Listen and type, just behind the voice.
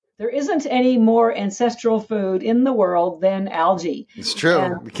there isn't any more ancestral food in the world than algae. It's true.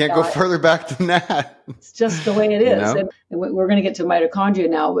 And, we can't go further back than that. It's just the way it is. And we're going to get to mitochondria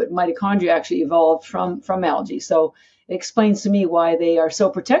now, but mitochondria actually evolved from algae. So it explains to me why they are so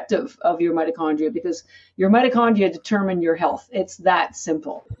protective of your mitochondria, because your mitochondria determine your health. It's that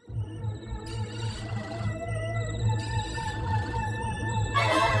simple.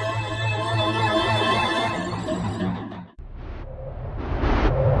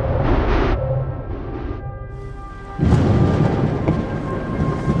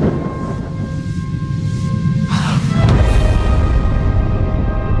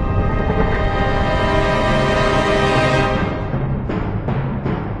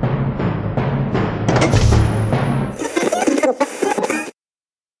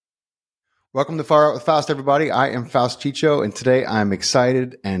 Welcome to Far Out with Faust, everybody. I am Faust Chicho, and today I'm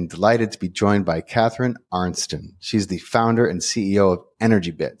excited and delighted to be joined by Catharine Arnston. She's the founder and CEO of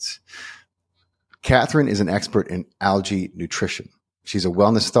Energy Bits. Catharine is an expert in algae nutrition. She's a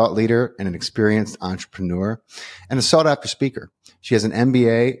wellness thought leader and an experienced entrepreneur and a sought-after speaker. She has an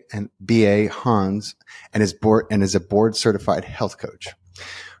MBA and BA Hans and is a board-certified health coach.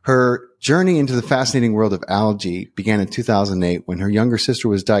 Her journey into the fascinating world of algae began in 2008 when her younger sister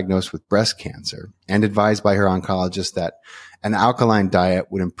was diagnosed with breast cancer and advised by her oncologist that an alkaline diet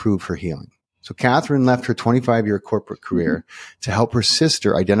would improve her healing. So Catharine left her 25-year corporate career to help her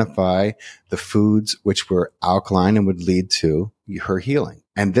sister identify the foods which were alkaline and would lead to her healing.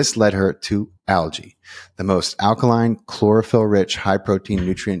 And this led her to algae, the most alkaline, chlorophyll-rich, high-protein,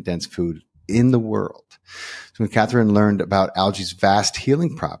 nutrient-dense food in the world. So when Catharine learned about algae's vast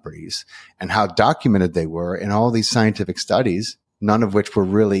healing properties and how documented they were in all these scientific studies, none of which were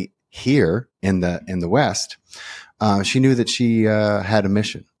really here in the West, she knew that she had a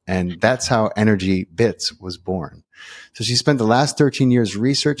mission. And that's how Energy Bits was born. So she spent the last 13 years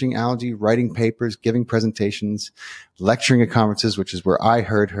researching algae, writing papers, giving presentations, lecturing at conferences, which is where I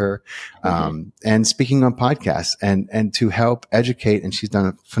heard her, and speaking on podcasts and to help educate. And she's done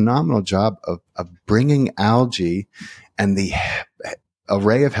a phenomenal job of bringing algae and the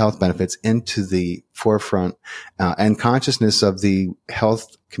array of health benefits into the forefront and consciousness of the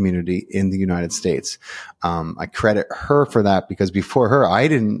health community in the United States. I credit her for that because before her, I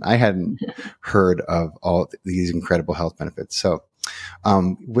hadn't heard of all these incredible health benefits. So,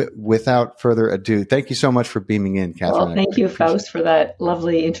 without further ado, thank you so much for beaming in, Catharine. Well, thank you, Faust, for that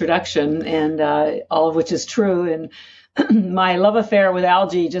lovely introduction, and all of which is true. And my love affair with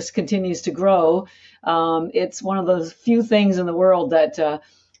algae just continues to grow. It's one of those few things in the world that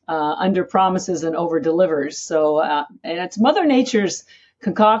under promises and over delivers. So, and it's Mother Nature's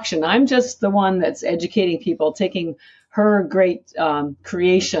concoction. I'm just the one that's educating people, taking her great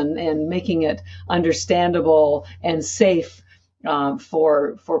creation and making it understandable and safe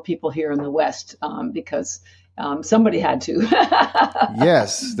for people here in the West, because somebody had to.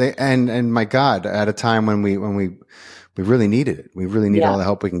 Yes, and my God, at a time when we really needed it, we really need all the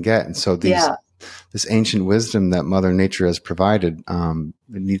help we can get, and so this ancient wisdom that Mother Nature has provided, it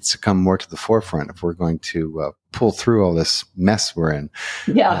needs to come more to the forefront if we're going to pull through all this mess we're in.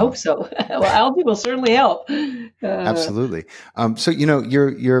 Yeah, I hope so. Well, algae will certainly help. Absolutely. So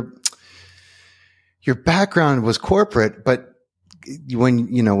your background was corporate, but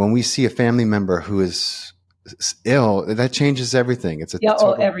when we see a family member who is ill, that changes everything. It's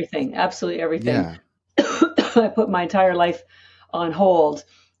everything, absolutely everything. Yeah. I put my entire life on hold.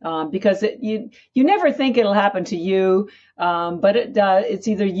 Because you never think it'll happen to you, but it's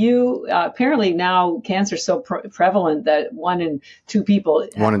either you. Apparently now cancer is so prevalent that 1 in 2 people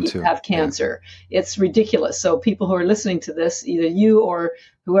have cancer. Yeah. It's ridiculous. So people who are listening to this, either you or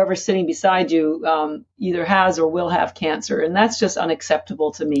whoever's sitting beside you, either has or will have cancer, and that's just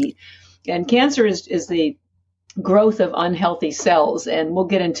unacceptable to me. And cancer is the growth of unhealthy cells, and we'll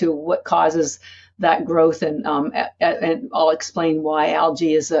get into what causes that growth, and I'll explain why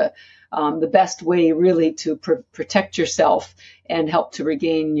algae is the best way really to protect yourself and help to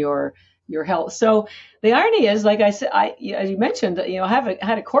regain your health. So the irony is, like I said, as you mentioned, I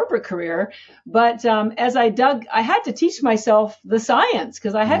had a corporate career, but as I had to teach myself the science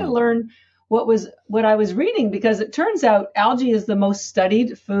because I had to learn what I was reading, because it turns out algae is the most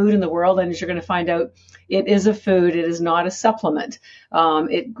studied food in the world, and as you're going to find out, it is a food. It is not a supplement.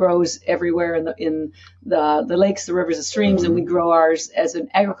 It grows everywhere in the lakes, the rivers, the streams, and we grow ours as an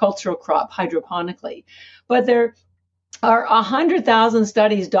agricultural crop hydroponically. But are 100,000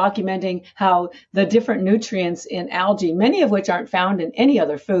 studies documenting how the different nutrients in algae, many of which aren't found in any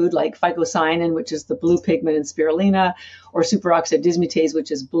other food, like phycocyanin, which is the blue pigment in spirulina, or superoxide dismutase,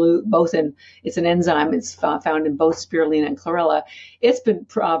 which is blue, it's an enzyme. It's found in both spirulina and chlorella. It's been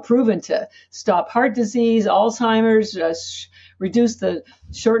proven to stop heart disease, Alzheimer's, reduce the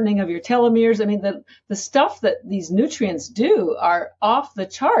shortening of your telomeres. I mean, the stuff that these nutrients do are off the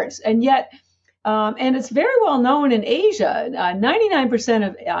charts, and yet and it's very well known in Asia. 99%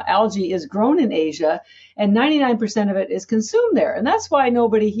 of algae is grown in Asia, and 99% of it is consumed there. And that's why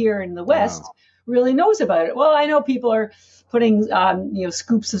nobody here in the West really knows about it. Well, I know people are putting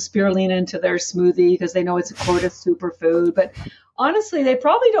scoops of spirulina into their smoothie because they know it's a quote a superfood, but honestly, they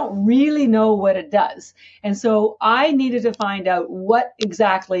probably don't really know what it does. And so I needed to find out what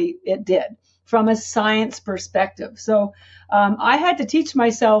exactly it did from a science perspective. So I had to teach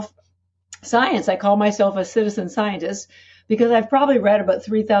myself science. I call myself a citizen scientist because I've probably read about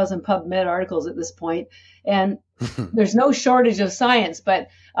 3,000 PubMed articles at this point, and there's no shortage of science. But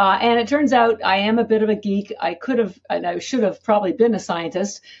and it turns out I am a bit of a geek. I could have and I should have probably been a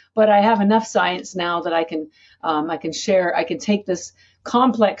scientist, but I have enough science now that I can share. I can take this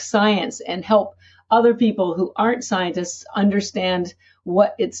complex science and help other people who aren't scientists understand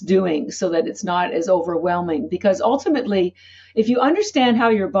what it's doing so that it's not as overwhelming. Because ultimately, if you understand how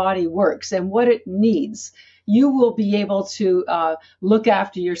your body works and what it needs, you will be able to look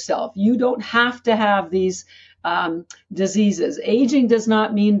after yourself. You don't have to have these diseases. Aging does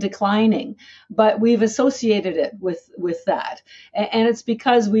not mean declining, but we've associated it with that. And it's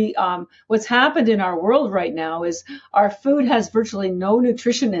because what's happened in our world right now is our food has virtually no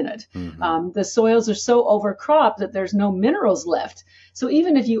nutrition in it. Mm-hmm. The soils are so overcropped that there's no minerals left. So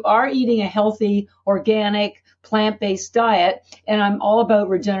even if you are eating a healthy, organic, plant-based diet, and I'm all about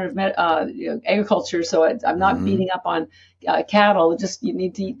regenerative agriculture, so I'm not mm-hmm. beating up on cattle. Just you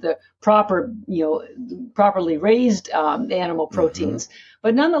need to eat the properly raised animal proteins. Mm-hmm.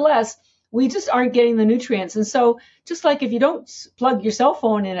 But nonetheless, we just aren't getting the nutrients. And so just like if you don't plug your cell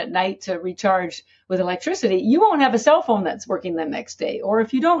phone in at night to recharge with electricity, you won't have a cell phone that's working the next day. Or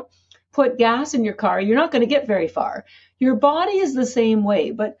if you don't put gas in your car, you're not going to get very far. Your body is the same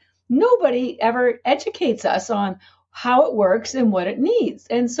way, but nobody ever educates us on how it works and what it needs.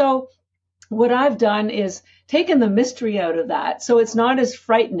 And so what I've done is taken the mystery out of that. So it's not as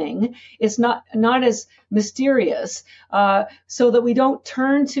frightening. It's not as mysterious, so that we don't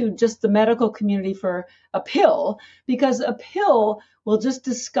turn to just the medical community for a pill, because a pill will just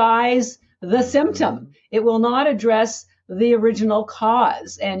disguise the symptom. It will not address the original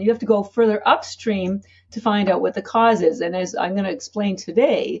cause. And you have to go further upstream to find out what the cause is. And as I'm going to explain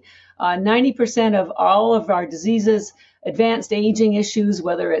today, 90% of all of our diseases, advanced aging issues,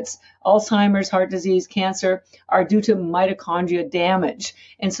 whether it's Alzheimer's, heart disease, cancer, are due to mitochondria damage.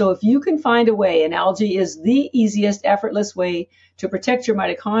 And so if you can find a way, and algae is the easiest, effortless way to protect your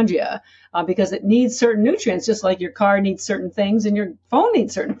mitochondria, because it needs certain nutrients, just like your car needs certain things and your phone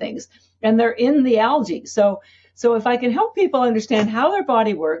needs certain things, and they're in the algae. So if I can help people understand how their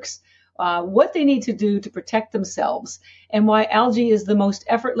body works, what they need to do to protect themselves, and why algae is the most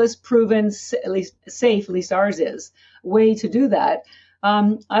effortless, proven, at least safe, at least ours is, way to do that,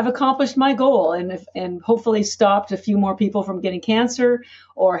 I've accomplished my goal and hopefully stopped a few more people from getting cancer,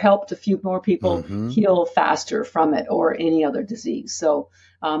 or helped a few more people mm-hmm. heal faster from it, or any other disease. So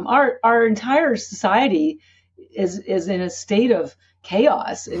our entire society is in a state of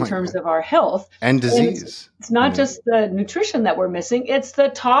chaos in terms of our health and disease. And it's not just the nutrition that we're missing, it's the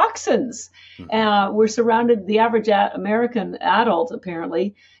toxins. We're surrounded, the average American adult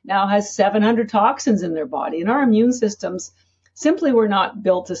apparently now has 700 toxins in their body, and our immune systems simply were not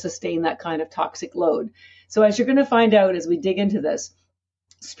built to sustain that kind of toxic load. So as you're going to find out as we dig into this,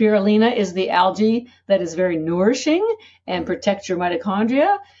 spirulina is the algae that is very nourishing and protects your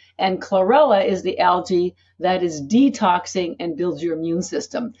mitochondria, and chlorella is the algae that is detoxing and builds your immune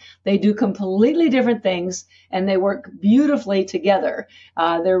system. They do completely different things, and they work beautifully together.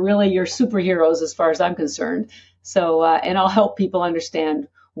 They're really your superheroes as far as I'm concerned. So, and I'll help people understand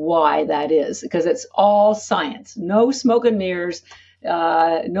why that is, because it's all science. No smoke and mirrors,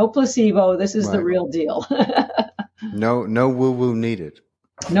 no placebo. This is the real deal. No woo-woo needed.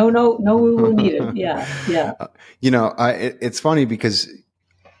 No woo-woo needed. Yeah. It's funny because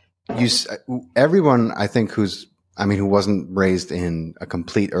everyone, I think, who wasn't raised in a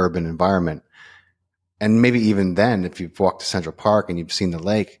complete urban environment, and maybe even then, if you've walked to Central Park and you've seen the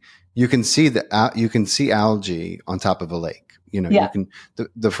lake, you can see algae on top of a lake. You can,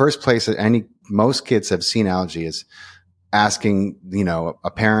 the first place that most kids have seen algae is asking,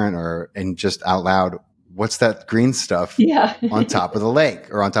 a parent and just out loud, what's that green stuff Yeah. on top of the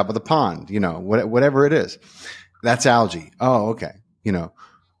lake or on top of the pond, whatever it is. That's algae. Oh, okay.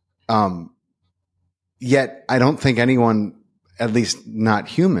 Yet I don't think anyone, at least not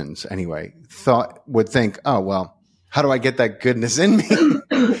humans anyway, would think, oh, well, how do I get that goodness in me?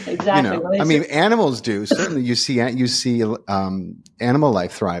 Exactly. I mean, animals do. Certainly you see animal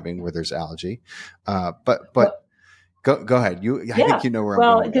life thriving where there's algae. But go ahead. I think you know where I'm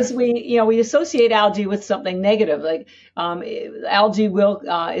going. Well, because we associate algae with something negative. Like algae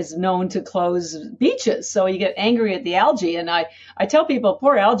is known to close beaches, so you get angry at the algae. And I tell people,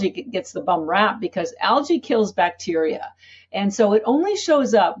 poor algae gets the bum rap because algae kills bacteria, and so it only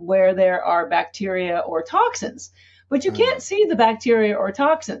shows up where there are bacteria or toxins. But you can't see the bacteria or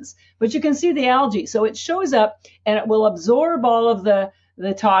toxins, but you can see the algae. So it shows up and it will absorb all of the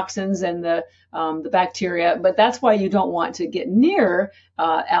toxins and the bacteria. But that's why you don't want to get near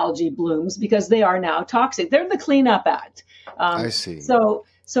algae blooms because they are now toxic. They're the cleanup act. I see. So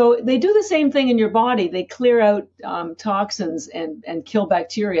they do the same thing in your body. They clear out toxins and kill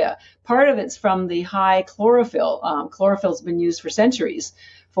bacteria. Part of it's from the high chlorophyll. Chlorophyll's been used for centuries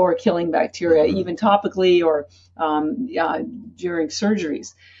for killing bacteria, even topically or during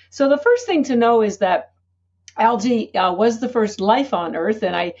surgeries. So the first thing to know is that algae was the first life on Earth,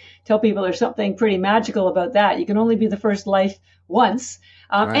 and I tell people there's something pretty magical about that. You can only be the first life once,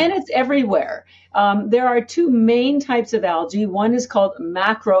 and it's everywhere. There are two main types of algae. One is called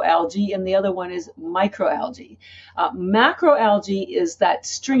macroalgae, and the other one is microalgae. Macroalgae is that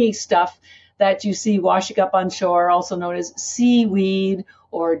stringy stuff that you see washing up on shore, also known as seaweed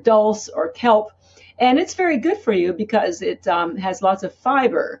or dulse or kelp. And it's very good for you because it has lots of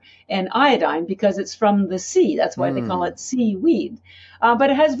fiber and iodine because it's from the sea. That's why they call it seaweed. But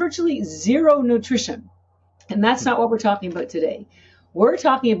it has virtually zero nutrition. And that's not what we're talking about today. We're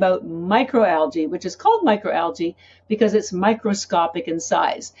talking about microalgae, which is called microalgae because it's microscopic in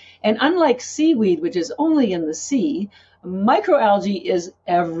size. And unlike seaweed, which is only in the sea, microalgae is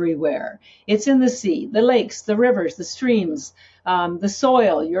everywhere. It's in the sea, the lakes, the rivers, the streams, the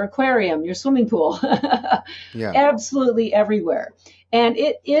soil, your aquarium, your swimming pool, absolutely everywhere. And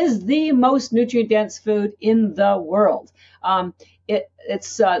it is the most nutrient-dense food in the world. It's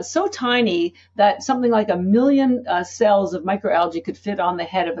so tiny that something like 1 million cells of microalgae could fit on the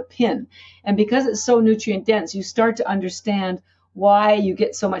head of a pin. And because it's so nutrient-dense, you start to understand why you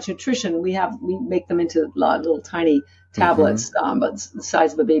get so much nutrition. We make them into little tiny tablets, but the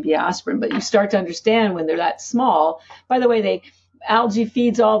size of a baby aspirin. But you start to understand when they're that small. By the way, algae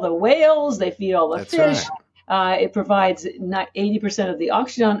feeds all the whales. They feed all the fish. Right. It provides 80% of the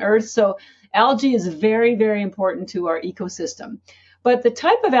oxygen on Earth. So algae is very, very important to our ecosystem. But the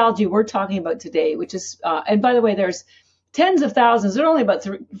type of algae we're talking about today, which is, and by the way, there's tens of thousands. There are only about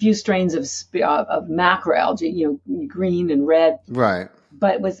a few strains of macroalgae, green and red. Right.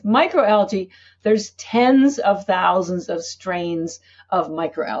 But with microalgae, there's tens of thousands of strains of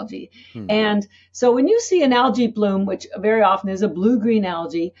microalgae. And so when you see an algae bloom, which very often is a blue-green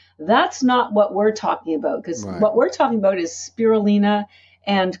algae, that's not what we're talking about. Because what we're talking about is spirulina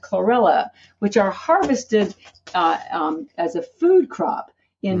and chlorella, which are harvested as a food crop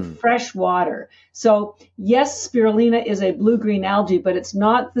in fresh water. So yes, spirulina is a blue-green algae, but it's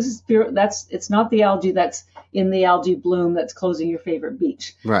not it's not the algae that's in the algae bloom that's closing your favorite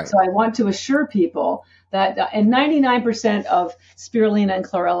beach. Right. So I want to assure people that and 99% of spirulina and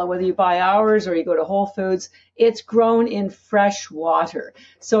chlorella, whether you buy ours or you go to Whole Foods, it's grown in fresh water.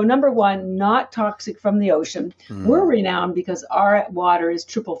 So number one, not toxic from the ocean. We're renowned because our water is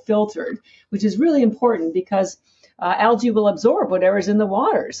triple filtered, which is really important because algae will absorb whatever's in the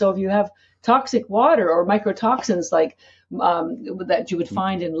water. So if you have toxic water or microtoxins like that you would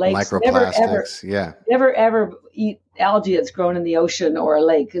find in lakes, never ever eat algae that's grown in the ocean or a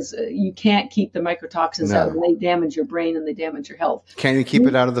lake because you can't keep the microtoxins out, and they damage your brain and they damage your health. You can't keep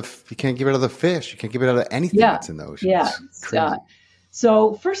it out of the fish. You can't keep it out of anything that's in the ocean. Yeah.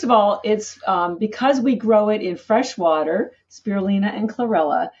 So first of all, it's because we grow it in fresh water, spirulina and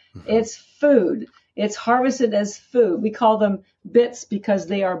chlorella. It's food. It's harvested as food. We call them bits because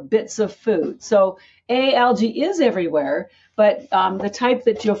they are bits of food. So algae is everywhere, but the type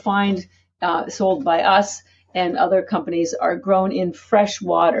that you'll find sold by us and other companies are grown in fresh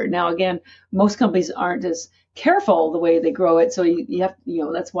water. Now, again, most companies aren't as careful the way they grow it. So you have,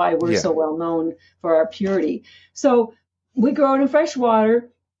 that's why we're so well known for our purity. So we grow it in fresh water,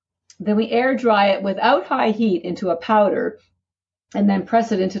 then we air dry it without high heat into a powder, and then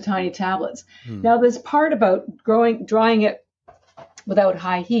press it into tiny tablets. Now, this part about drying it without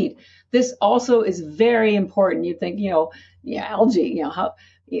high heat, this also is very important. You think, algae,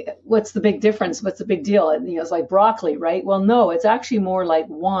 what's the big difference? What's the big deal? And, it's like broccoli, right? Well, no, it's actually more like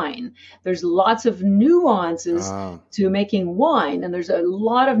wine. There's lots of nuances to making wine, and there's a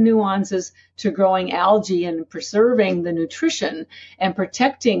lot of nuances to growing algae and preserving the nutrition and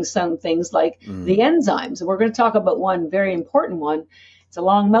protecting some things like the enzymes. And we're going to talk about one very important one. It's a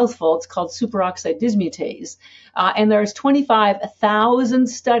long mouthful. It's called superoxide dismutase. And there's 25,000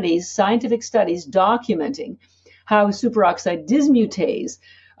 studies, scientific studies, documenting how superoxide dismutase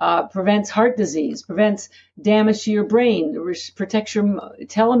prevents heart disease, prevents damage to your brain, protects your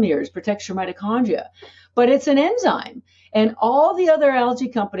telomeres, protects your mitochondria. But it's an enzyme. And all the other algae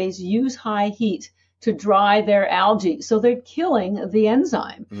companies use high heat to dry their algae. So they're killing the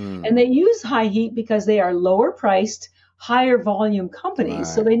enzyme. And they use high heat because they are lower priced, higher volume companies. Right.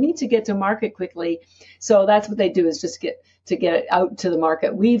 So they need to get to market quickly. So that's what they do, is just get it out to the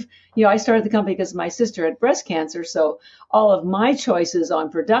market. I started the company because my sister had breast cancer. So all of my choices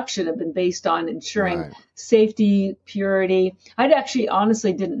on production have been based on ensuring safety, purity. I actually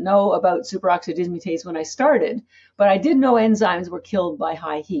honestly didn't know about superoxide dismutase when I started, but I did know enzymes were killed by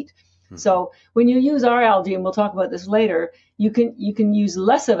high heat. So when you use our algae, and we'll talk about this later, you can use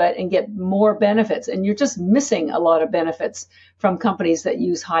less of it and get more benefits. And you're just missing a lot of benefits from companies that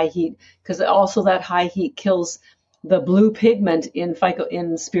use high heat, because also that high heat kills the blue pigment in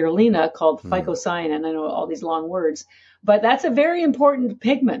spirulina called phycocyanin. I know all these long words, but that's a very important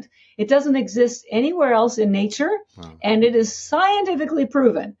pigment. It doesn't exist anywhere else in nature, and it is scientifically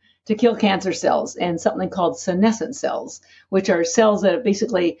proven to kill cancer cells and something called senescent cells, which are cells that are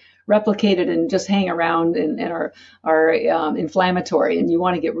basically replicated and just hang around and are inflammatory, and you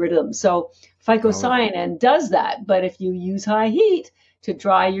want to get rid of them. So phycocyanin does that, but if you use high heat to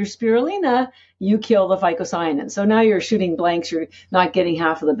dry your spirulina, you kill the phycocyanin. So now you're shooting blanks. You're not getting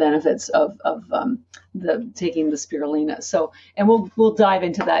half of the benefits of taking the spirulina. So, and we'll dive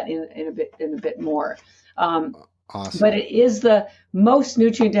into that in a bit more. Awesome. But it is the most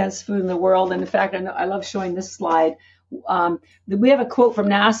nutrient dense food in the world. And in fact, I love showing this slide. We have a quote from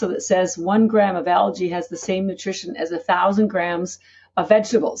NASA that says 1 gram of algae has the same nutrition as 1,000 grams of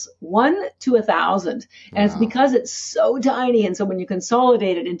vegetables, 1 to 1,000. And it's because it's so tiny. And so when you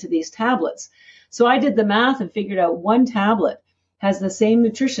consolidate it into these tablets, so I did the math and figured out 1 tablet has the same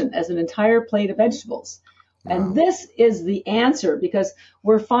nutrition as an entire plate of vegetables. And this is the answer, because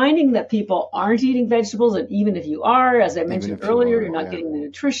we're finding that people aren't eating vegetables. And even if you are, as I mentioned earlier, you're not getting the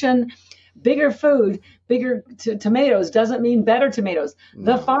nutrition. Bigger food, bigger tomatoes doesn't mean better tomatoes.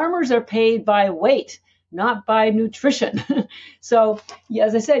 The farmers are paid by weight, not by nutrition. So,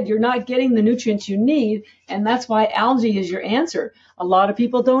 as I said, you're not getting the nutrients you need, and that's why algae is your answer. A lot of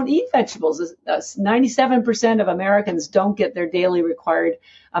people don't eat vegetables. 97% of Americans don't get their daily required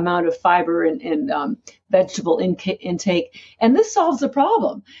amount of fiber and vegetable intake, and this solves the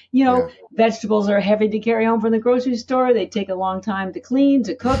problem. Vegetables are heavy to carry home from the grocery store. They take a long time to clean,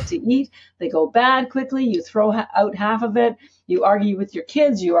 to cook, to eat. They go bad quickly. You throw out half of it. You argue with your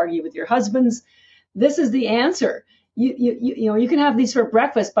kids. You argue with your husbands. This is the answer. You can have these for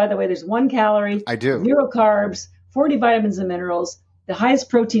breakfast. By the way, there's 1 calorie. I do. 0 carbs, 40 vitamins and minerals, the highest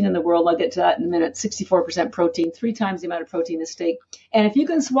protein in the world. I'll get to that in a minute. 64% protein, 3 times the amount of protein as steak. And if you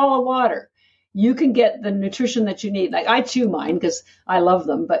can swallow water, you can get the nutrition that you need. Like, I chew mine because I love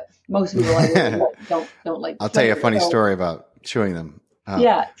them, but most people don't like. I'll tell you a funny story about chewing them.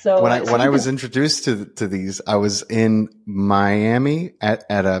 So when I was introduced to these, I was in Miami at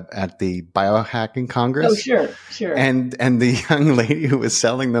the biohacking Congress. Oh, sure. And the young lady who was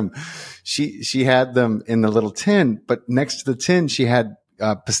selling them, she had them in the little tin, but next to the tin she had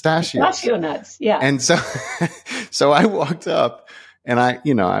pistachios. Pistachio nuts, yeah. And so I walked up, and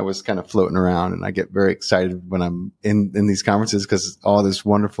I was kind of floating around, and I get very excited when I'm in these conferences, because all this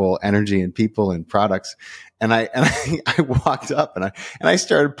wonderful energy and people and products. And I walked up and I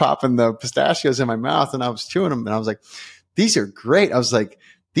started popping the pistachios in my mouth, and I was chewing them, and I was like, these are great. I was like,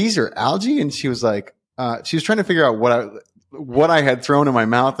 these are algae. And she was like, she was trying to figure out what I had thrown in my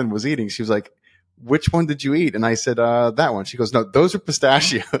mouth and was eating. She was like, which one did you eat? And I said, that one. She goes, no, those are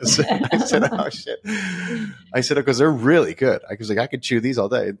pistachios. I said, oh shit. I said, because they're really good. I was like, I could chew these all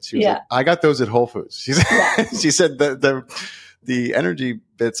day. And she was like, I got those at Whole Foods. She said, the energy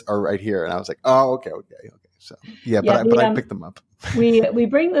bits are right here. And I was like, oh, okay. So but I picked them up. we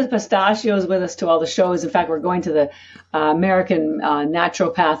bring the pistachios with us to all the shows. In fact, we're going to the American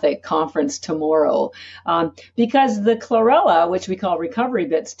Naturopathic Conference tomorrow, because the chlorella, which we call recovery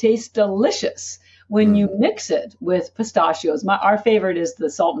bits, tastes delicious when you mix it with pistachios. Our favorite is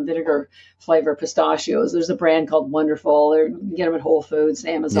the salt and vinegar flavor pistachios. There's a brand called Wonderful. You can get them at Whole Foods,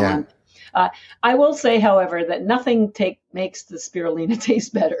 Amazon. I will say, however, that nothing makes the spirulina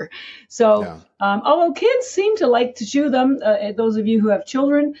taste better. So, although kids seem to like to chew them, those of you who have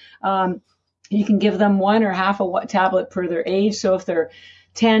children, you can give them one or half a tablet per their age. So if they're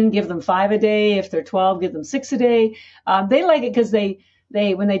 10, give them 5 a day. If they're 12, give them 6 a day. They like it because they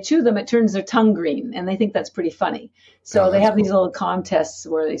when they chew them, it turns their tongue green, and they think that's pretty funny. So they have these little contests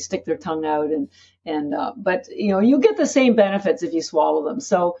where they stick their tongue out, but you get the same benefits if you swallow them.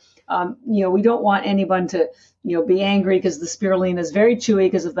 So we don't want anyone to be angry because the spirulina is very chewy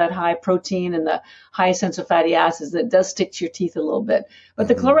because of that high protein and the high essential fatty acids that does stick to your teeth a little bit. But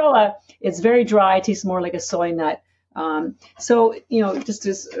the chlorella, it's very dry, tastes more like a soy nut. So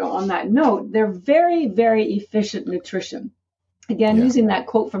just on that note, they're very, very efficient nutrition. Again, using that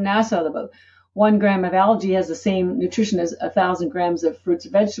quote from NASA about 1 gram of algae has the same nutrition as 1,000 grams of fruits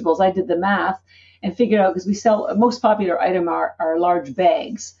and vegetables. I did the math and figured out, because we sell, a most popular item are large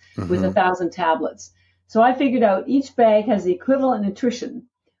bags with 1,000 tablets. So I figured out each bag has the equivalent nutrition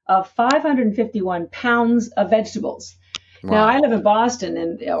of 551 pounds of vegetables. Wow. Now, I live in Boston,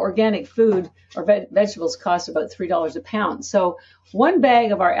 and organic food or vegetables cost about $3 a pound. So 1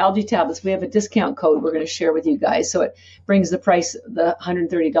 bag of our algae tablets, we have a discount code we're going to share with you guys. So it brings the price, the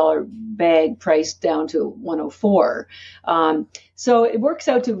 $130 bag price, down to $104. So it works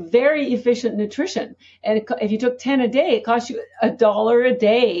out to very efficient nutrition. And if you took 10 a day, it costs you $1 a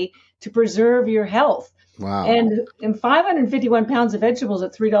day to preserve your health. Wow. And 551 pounds of vegetables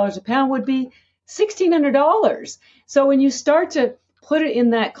at $3 a pound would be $1,600. So when you start to put it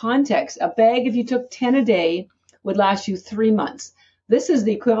in that context, a bag, if you took 10 a day, would last you 3 months. This is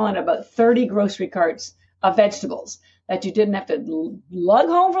the equivalent of about 30 grocery carts of vegetables that you didn't have to lug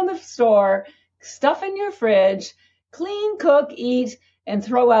home from the store, stuff in your fridge, clean, cook, eat, and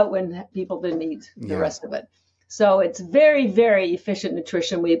throw out when people didn't eat the rest of it. So it's very, very efficient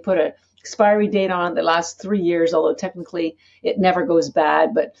nutrition. We put an expiry date on it that lasts 3 years, although technically it never goes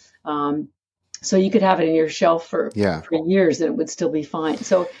bad. But so you could have it in your shelf for years and it would still be fine.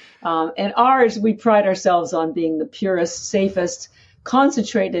 So, and ours, we pride ourselves on being the purest, safest,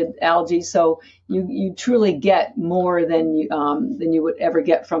 concentrated algae. So you truly get more than you would ever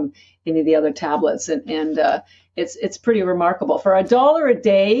get from any of the other tablets. And it's pretty remarkable. For $1 a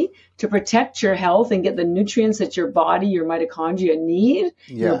day to protect your health and get the nutrients that your body, your mitochondria need,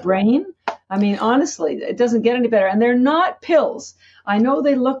 your brain. I mean, honestly, it doesn't get any better. And they're not pills. I know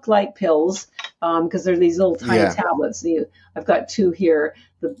they look like pills because they're these little tiny tablets. I've got 2 here.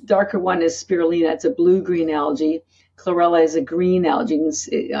 The darker one is spirulina. It's a blue-green algae. Chlorella is a green algae.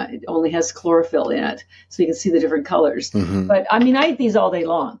 It only has chlorophyll in it, so you can see the different colors. But I mean, I eat these all day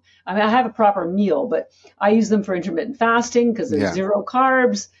long. I mean, I have a proper meal, but I use them for intermittent fasting because there's 0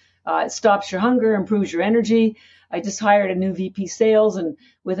 carbs. It stops your hunger, improves your energy. I just hired a new VP sales, and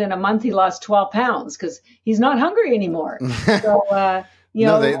within a month he lost 12 pounds because he's not hungry anymore. So,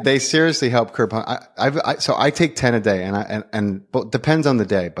 they seriously help curb hunger. So I take 10 a day, and depends on the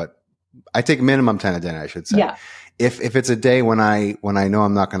day, but I take minimum 10 a day, I should say. Yeah. If it's a day when I know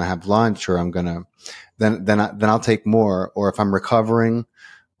I'm not going to have lunch, or I'm gonna, then I'll take more. Or if I'm recovering,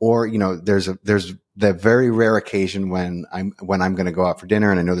 or there's the very rare occasion when I'm going to go out for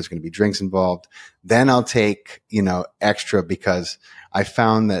dinner and I know there's going to be drinks involved, then I'll take extra, because I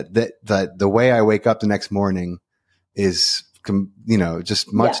found that the way I wake up the next morning is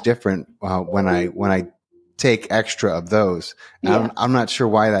just much different when I take extra of those. I'm not sure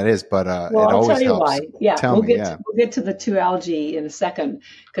why that is, but it always I'll tell you helps. why. Yeah, we'll get to the 2 algae in a second,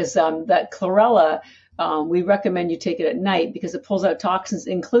 because that chlorella, we recommend you take it at night because it pulls out toxins,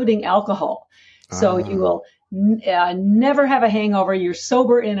 including alcohol. So you will never have a hangover. You're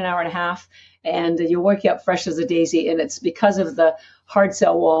sober in an hour and a half, and you'll wake you up fresh as a daisy. And it's because of the hard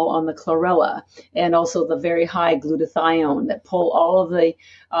cell wall on the chlorella, and also the very high glutathione that pull all of the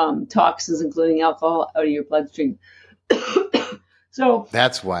toxins, including alcohol, out of your bloodstream. So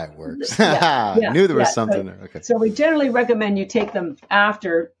that's why it works. I knew there was something there. Okay. So we generally recommend you take them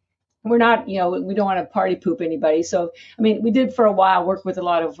after. We're not, we don't want to party poop anybody. So, I mean, we did for a while work with a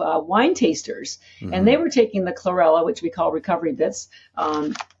lot of wine tasters, and they were taking the chlorella, which we call recovery bits,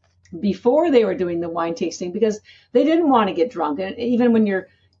 before they were doing the wine tasting, because they didn't want to get drunk. And even when you're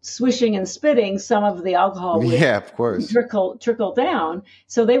swishing and spitting, some of the alcohol would trickle down.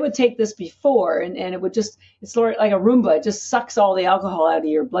 So they would take this before, and it would just, it's sort of like a Roomba. It just sucks all the alcohol out of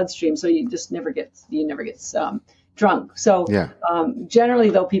your bloodstream. So you just never get drunk. So generally,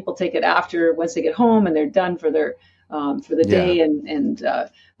 though, people take it after, once they get home and they're done for their for the day,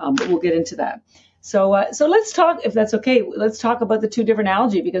 but we'll get into that. So let's talk, if that's okay. Let's talk about the 2 different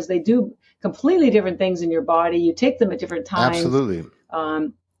algae, because they do completely different things in your body. You take them at different times. Absolutely.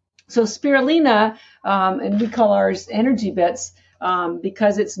 So spirulina, and we call ours energy bits,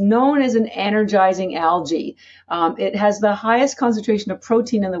 because it's known as an energizing algae. It has the highest concentration of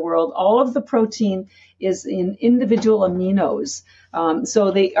protein in the world. All of the protein is in individual aminos.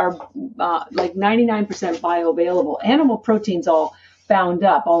 So they are like 99% bioavailable. Animal protein's all bound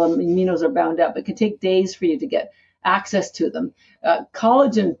up. All the aminos are bound up. It can take days for you to get access to them.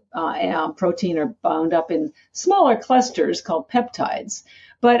 Collagen protein are bound up in smaller clusters called peptides.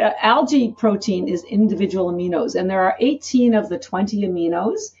 But algae protein is individual aminos, and there are 18 of the 20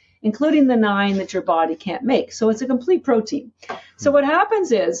 aminos, including the 9 that your body can't make. So it's a complete protein. So what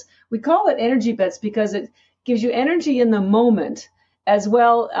happens is we call it energy bits because it gives you energy in the moment, as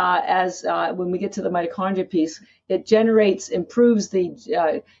well as when we get to the mitochondria piece, it improves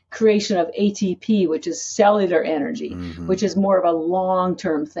the creation of ATP, which is cellular energy, which is more of a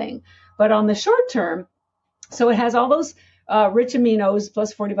long-term thing. But on the short term, so it has all those rich aminos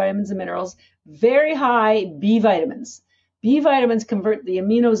plus 40 vitamins and minerals, very high B vitamins. B vitamins convert the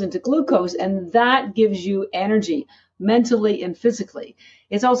aminos into glucose, and that gives you energy mentally and physically.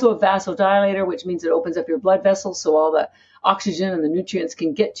 It's also a vasodilator, which means it opens up your blood vessels so all the oxygen and the nutrients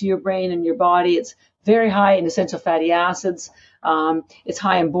can get to your brain and your body. It's very high in essential fatty acids. It's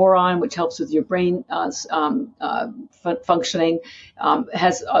high in boron, which helps with your brain functioning.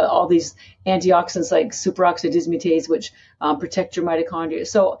 Has all these antioxidants like superoxide dismutase, which protect your mitochondria.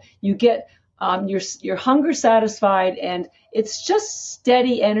 So you get your hunger satisfied, and it's just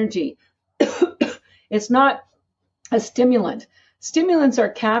steady energy. It's not a stimulant. Stimulants are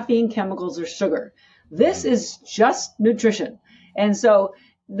caffeine, chemicals, or sugar. This is just nutrition. And so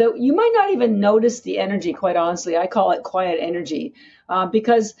you might not even notice the energy, quite honestly. I call it quiet energy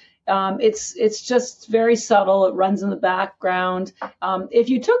because it's just very subtle. It runs in the background. If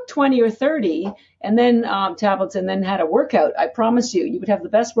you took 20 or 30 and then tablets and then had a workout, I promise you would have the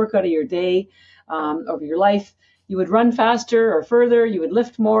best workout of your day, of your life. You would run faster or further. You would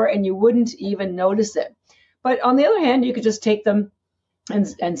lift more, and you wouldn't even notice it. But on the other hand, you could just take them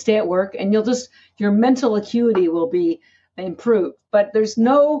and stay at work, and your mental acuity will be improved. But there's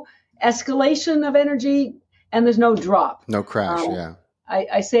no escalation of energy, and there's no drop. No crash, yeah.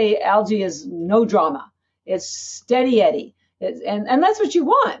 I say algae is no drama. It's steady eddy. And that's what you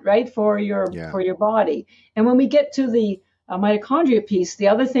want, right, for your body. And when we get to the mitochondria piece, the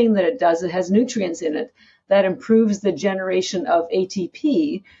other thing that it does, it has nutrients in it that improves the generation of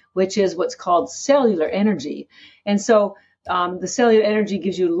ATP, which is what's called cellular energy. And so the cellular energy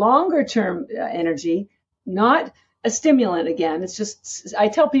gives you longer term energy, not a stimulant again. It's just, I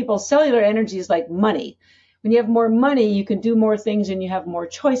tell people cellular energy is like money. When you have more money, you can do more things and you have more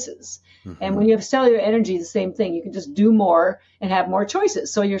choices. And when you have cellular energy, the same thing. You can just do more and have more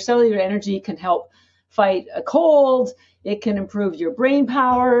choices. So your cellular energy can help fight a cold. It can improve your brain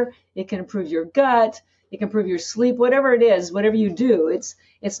power. It can improve your gut. It can improve your sleep, whatever it is, whatever you do.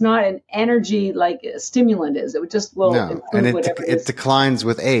 It's not an energy like a stimulant is. It just will improve and whatever it is. It declines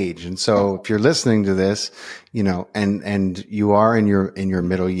with age. And so if you're listening to this, and you are in your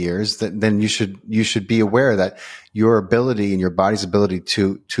middle years, then you should be aware that your ability and your body's ability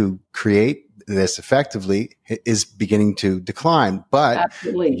to create this effectively is beginning to decline, but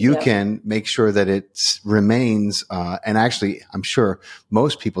Absolutely, you can make sure that it remains. And actually, I'm sure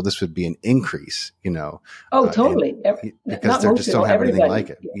most people, this would be an increase, Oh, totally. Because they just don't have anything like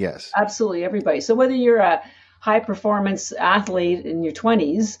it. Yes. Absolutely. Everybody. So whether you're a high performance athlete in your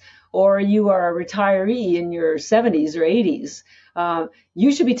 20s or you are a retiree in your 70s or 80s,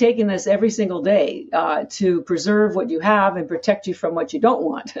 you should be taking this every single day to preserve what you have and protect you from what you don't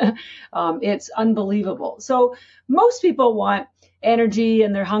want. It's unbelievable. So most people want energy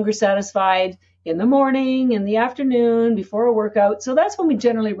and their hunger satisfied in the morning, in the afternoon, before a workout. So that's when we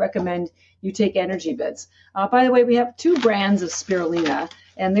generally recommend you take energy bits. By the way, we have 2 brands of spirulina.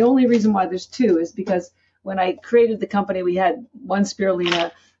 And the only reason why there's 2 is because when I created the company, we had one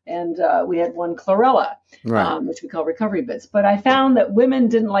spirulina and we had one chlorella, which we call recovery bits. But I found that women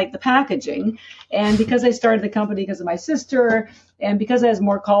didn't like the packaging. And because I started the company because of my sister, and because it has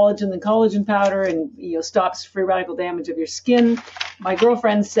more collagen than collagen powder and stops free radical damage of your skin, my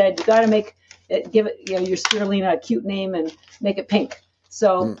girlfriend said, you got to give it your spirulina a cute name and make it pink.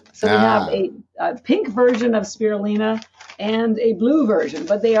 So we have a pink version of spirulina and a blue version,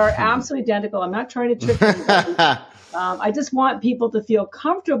 but they are absolutely identical. I'm not trying to trick anybody. I just want people to feel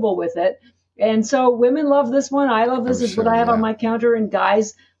comfortable with it. And so women love this one. I love this. This is what I have on my counter, and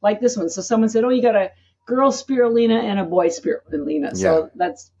guys like this one. So someone said, oh, you got a girl spirulina and a boy spirulina. So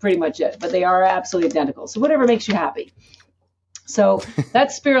that's pretty much it. But they are absolutely identical. So whatever makes you happy. So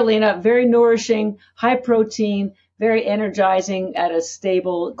that's spirulina, very nourishing, high protein, very energizing at a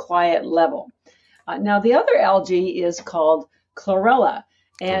stable, quiet level. Now, the other algae is called chlorella,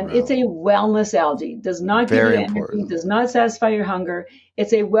 and it's a wellness algae. Does not give you energy, does not satisfy your hunger.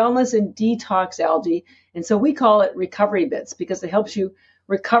 It's a wellness and detox algae, and so we call it recovery bits because it helps you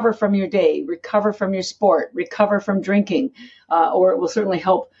recover from your day, recover from your sport, recover from drinking, or it will certainly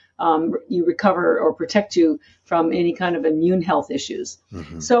help you recover or protect you from any kind of immune health issues.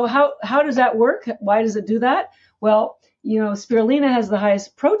 Mm-hmm. So how does that work? Why does it do that? Well, spirulina has the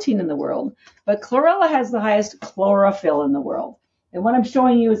highest protein in the world, but chlorella has the highest chlorophyll in the world. And what I'm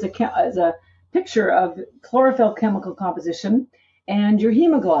showing you is a picture of chlorophyll chemical composition and your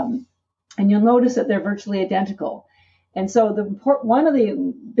hemoglobin. And you'll notice that they're virtually identical. And so one of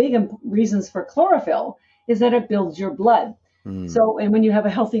the big reasons for chlorophyll is that it builds your blood. So, and when you have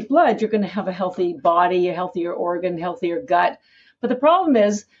a healthy blood, you're going to have a healthy body, a healthier organ, healthier gut. But the problem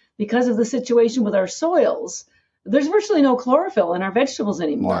is, because of the situation with our soils, there's virtually no chlorophyll in our vegetables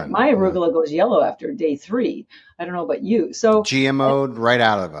anymore. My arugula goes yellow after day 3. I don't know about you. So GMO'd right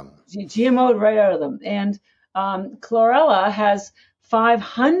out of them. GMO'd right out of them. And chlorella has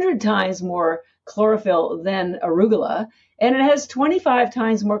 500 times more chlorophyll than arugula, and it has 25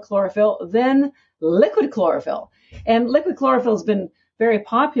 times more chlorophyll than liquid chlorophyll. And liquid chlorophyll has been very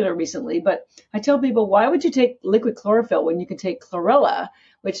popular recently, but I tell people, why would you take liquid chlorophyll when you can take chlorella,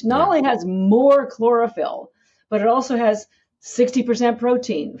 which not only has more chlorophyll, but it also has 60%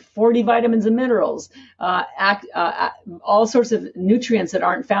 protein, 40 vitamins and minerals, all sorts of nutrients that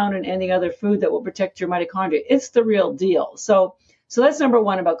aren't found in any other food that will protect your mitochondria. It's the real deal. So that's number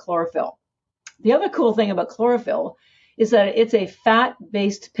one about chlorophyll. The other cool thing about chlorophyll is that it's a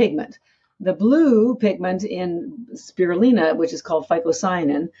fat-based pigment. The blue pigment in spirulina, which is called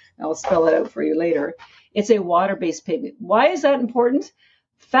phycocyanin, I'll spell it out for you later, it's a water-based pigment. Why is that important?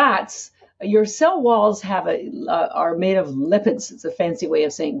 Fats, your cell walls are made of lipids. It's a fancy way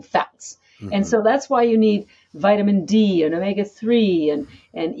of saying fats. Mm-hmm. And so that's why you need vitamin D and omega-3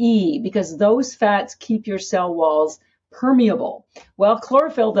 and E, because those fats keep your cell walls permeable. Well,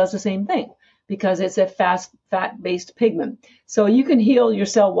 chlorophyll does the same thing, because it's a fat-based pigment. So you can heal your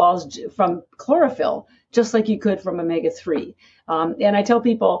cell walls from chlorophyll just like you could from omega-3. And I tell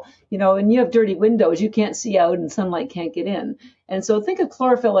people, when you have dirty windows, you can't see out and sunlight can't get in. And so think of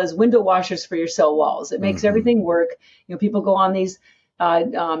chlorophyll as window washers for your cell walls. It makes everything work. People go on these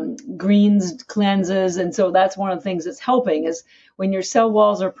greens cleanses. And so that's one of the things that's helping is when your cell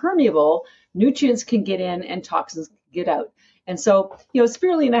walls are permeable, nutrients can get in and toxins can get out. And so,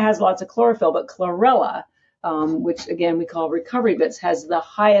 spirulina has lots of chlorophyll, but chlorella, which again we call recovery bits, has the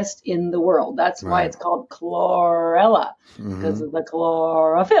highest in the world. That's why it's called chlorella, because of the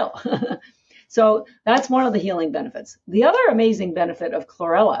chlorophyll. So that's one of the healing benefits. The other amazing benefit of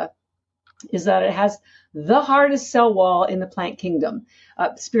chlorella is that it has the hardest cell wall in the plant kingdom.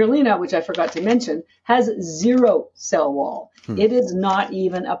 Spirulina, which I forgot to mention, has 0 cell wall. It is not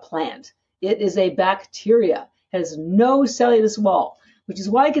even a plant. It is a bacteria. Has no cellulose wall, which is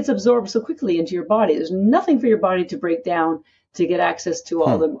why it gets absorbed so quickly into your body. There's nothing for your body to break down to get access to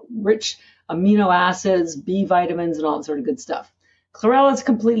all the rich amino acids, B vitamins, and all that sort of good stuff. Chlorella is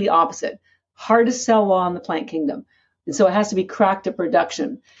completely opposite. Hardest cell wall in the plant kingdom. And so it has to be cracked at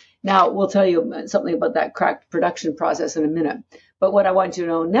production. Now, we'll tell you something about that cracked production process in a minute. But what I want you to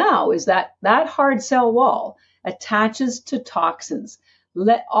know now is that hard cell wall attaches to toxins.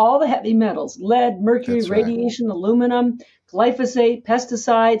 Let all the heavy metals, lead, mercury, radiation, aluminum, glyphosate,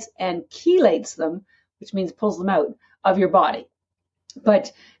 pesticides, and chelates them, which means pulls them out of your body.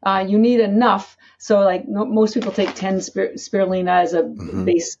 But you need enough. So most people take 10 spirulina as a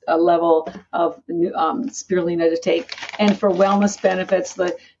base level of spirulina to take. And for wellness benefits,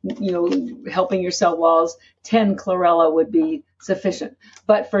 helping your cell walls, 10 chlorella would be sufficient.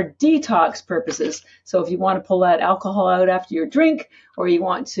 But for detox purposes, so if you want to pull that alcohol out after your drink, or you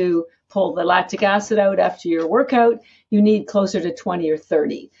want to pull the lactic acid out after your workout, you need closer to 20 or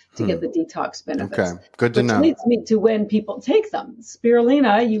 30 to get the detox benefits. Okay, good to know. Which leads me to when people take them.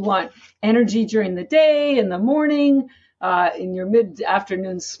 Spirulina, you want energy during the day, in the morning, in your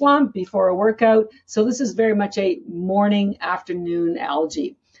mid-afternoon slump before a workout. So this is very much a morning, afternoon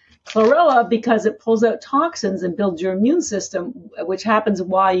algae. Chlorella, because it pulls out toxins and builds your immune system, which happens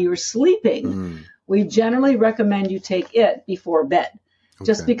while you're sleeping, we generally recommend you take it before bed.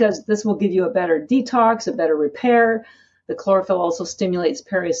 Just because this will give you a better detox, a better repair. The chlorophyll also stimulates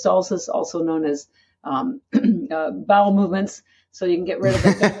peristalsis, also known as bowel movements, so you can get rid of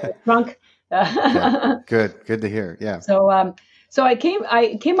the trunk. Good to hear. Yeah. So I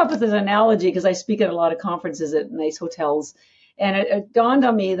came up with this analogy because I speak at a lot of conferences at nice hotels, and it dawned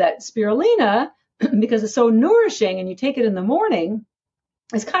on me that spirulina because it's so nourishing, and you take it in the morning.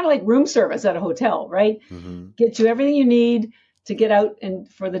 It's kind of like room service at a hotel, right? Get you everything you need to get out and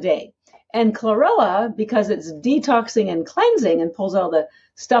for the day. And chlorella, because it's detoxing and cleansing and pulls all the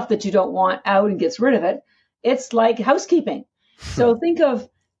stuff that you don't want out and gets rid of it, it's like housekeeping. So think of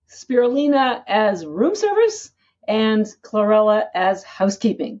spirulina as room service and chlorella as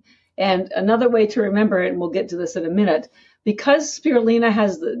housekeeping. And another way to remember it, and we'll get to this in a minute, because spirulina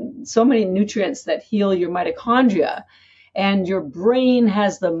has so many nutrients that heal your mitochondria, and your brain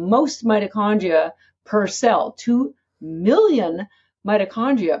has the most mitochondria per cell, 2 million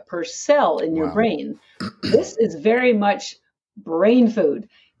mitochondria per cell in your brain. This is very much brain food.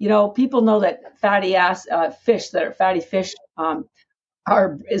 You know, people know that fatty fish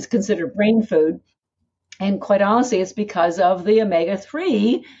is considered brain food. And quite honestly, it's because of the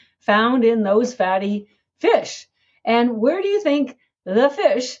omega-3 found in those fatty fish. And where do you think the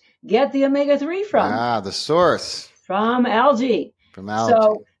fish get the omega-3 from? The source. From algae.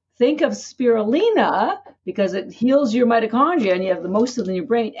 So think of spirulina, because it heals your mitochondria and you have the most of it in your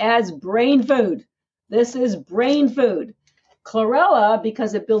brain, as brain food. This is brain food. Chlorella,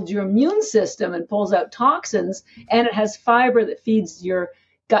 because it builds your immune system and pulls out toxins, and it has fiber that feeds your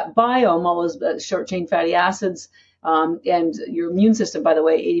gut biome, all those short chain fatty acids, and your immune system, by the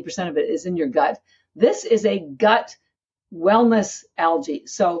way, 80% of it is in your gut. This is a gut wellness algae.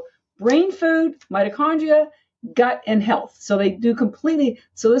 So brain food, mitochondria, gut, and health. So they do completely,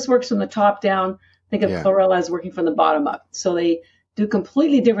 so this works from the top down. Think of chlorella as working from the bottom up. So they do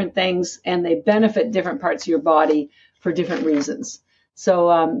completely different things, and they benefit different parts of your body for different reasons.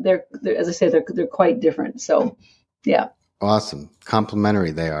 So they're as I say, they're quite different. So yeah. Awesome.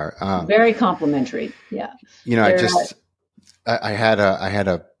 Complementary they are. Very complementary. Yeah. You know, I had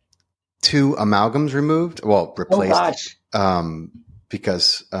 2 amalgams removed, replaced. Oh gosh.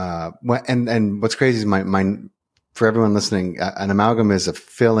 Because and what's crazy is my for everyone listening, an amalgam is a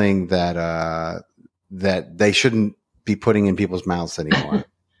filling that they shouldn't be putting in people's mouths anymore.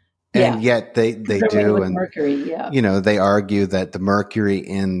 And yet they do, and mercury, you know, they argue that the mercury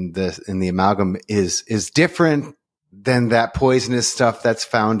in the amalgam is different than that poisonous stuff that's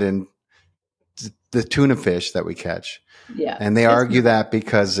found in the tuna fish that we catch. Yeah. And they argue that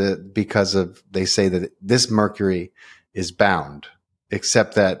because they say that this mercury is bound,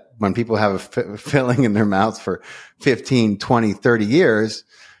 except that when people have a filling in their mouth for 15, 20, 30 years,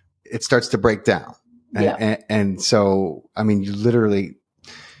 it starts to break down. And so, I mean, you literally,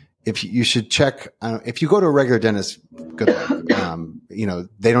 if you should check, if you go to a regular dentist, good luck. You know,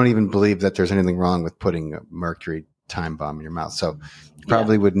 they don't even believe that there's anything wrong with putting a mercury time bomb in your mouth. So you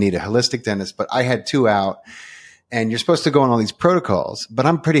probably would need a holistic dentist, but I had 2 out, and you're supposed to go on all these protocols, but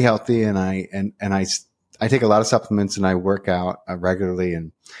I'm pretty healthy, and I take a lot of supplements, and I work out regularly,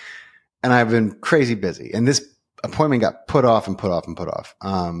 and I've been crazy busy. And this appointment got put off.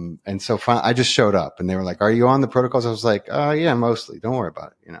 And so finally, I just showed up, and they were like, "Are you on the protocols?" I was like, yeah, mostly. Don't worry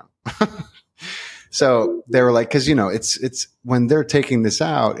about it, you know. So they were like, cause you know, it's when they're taking this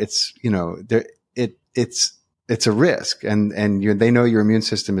out, it's, you know, it's a risk, and they know your immune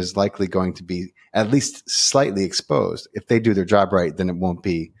system is likely going to be at least slightly exposed. If they do their job right, then it won't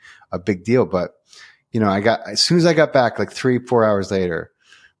be a big deal. But, you know, as soon as I got back, like 3-4 hours later,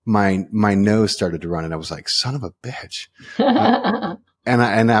 my nose started to run, and I was like, son of a bitch.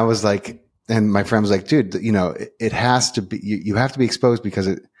 And I was like, and my friend was like, dude, you know, it has to be, you have to be exposed, because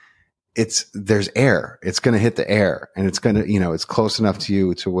there's air. It's going to hit the air, and it's going to, you know, it's close enough to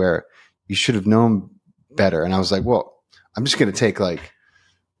you to where you should have known better. And I was like, well, I'm just going to take like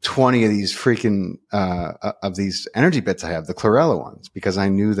 20 of these freaking, of these energy bits I have, the chlorella ones, because I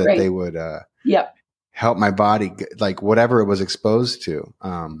knew that they would, help my body, like whatever it was exposed to,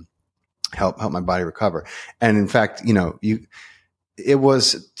 help my body recover. And in fact, you know, it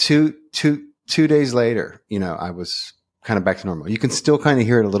was two days later, you know, I was kind of back to normal. You can still kind of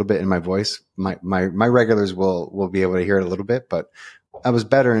hear it a little bit in my voice. My regulars will be able to hear it a little bit, but I was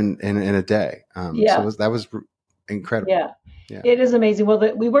better in a day. So that was incredible. Yeah. It is amazing.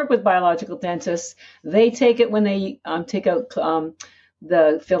 Well, we work with biological dentists. They take it when they take out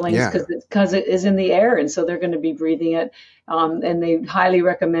the fillings, because it is in the air, and so they're going to be breathing it. And they highly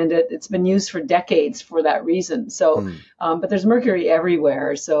recommend it. It's been used for decades for that reason. So, but there's mercury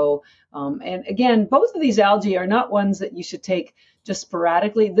everywhere. So, and again, both of these algae are not ones that you should take just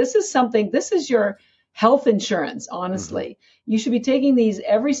sporadically. This is your health insurance, honestly. You should be taking these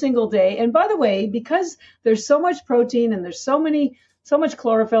every single day. And by the way, because there's so much protein and there's so many so much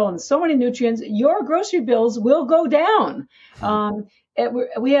chlorophyll and so many nutrients, your grocery bills will go down.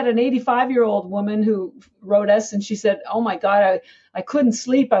 We had an 85-year-old woman who wrote us, and she said, oh my God, I couldn't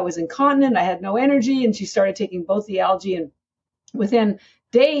sleep. I was incontinent. I had no energy. And she started taking both the algae, and within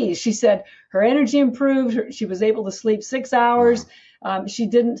days, she said her energy improved. She was able to sleep 6 hours. She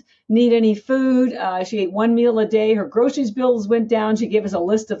didn't need any food. She ate one meal a day. Her groceries bills went down. She gave us a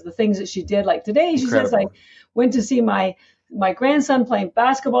list of the things that she did. Like today, she says, I went to see my grandson playing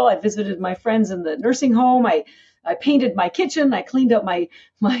basketball. I visited my friends in the nursing home. I painted my kitchen. I cleaned up my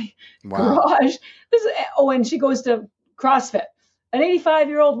garage. And she goes to CrossFit. An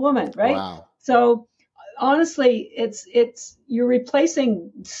 85-year-old woman, right? Wow. So honestly, it's you're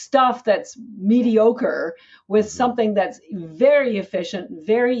replacing stuff that's mediocre with something that's very efficient,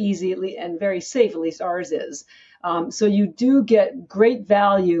 very easy, and very safe. At least ours is. So you do get great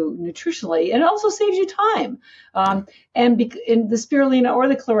value nutritionally, and it also saves you time. In the spirulina or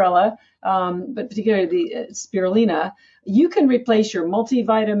the chlorella, but particularly the spirulina, you can replace your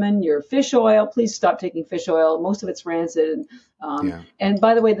multivitamin, your fish oil. Please stop taking fish oil. Most of it's rancid. And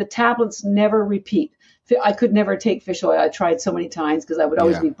by the way, the tablets never repeat. I could never take fish oil. I tried so many times because I would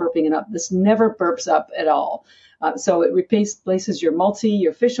always be burping it up. This never burps up at all. So it replaces your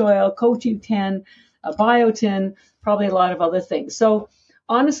your fish oil, CoQ10, biotin, probably a lot of other things. So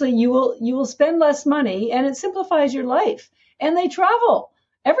honestly, you will spend less money, and it simplifies your life. And they travel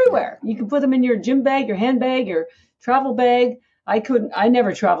everywhere. You can put them in your gym bag, your handbag, your travel bag. I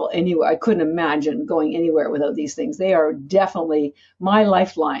never travel anywhere. I couldn't imagine going anywhere without these things. They are definitely my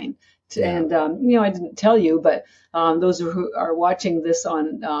lifeline. And, I didn't tell you, but those who are watching this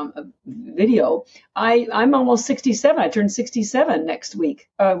on a video, I'm almost 67. I turn 67 next week.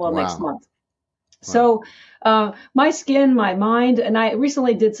 Next month. Wow. So my skin, my mind, and I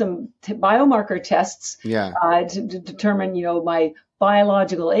recently did some biomarker tests to determine, my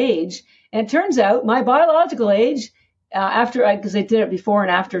biological age. And it turns out my biological age, because I did it before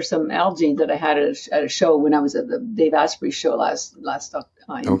and after some algae that I had at a show when I was at the Dave Asprey show last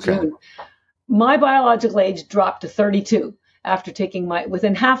in June. My biological age dropped to 32 after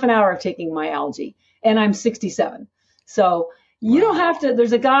within half an hour of taking my algae, and I'm 67. So you don't have to.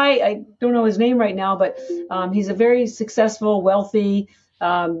 There's a guy, I don't know his name right now, but he's a very successful, wealthy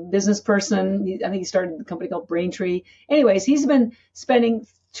business person. I think he started a company called Braintree. Anyways, he's been spending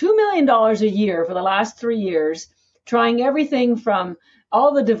 $2 million a year for the last 3 years, trying everything from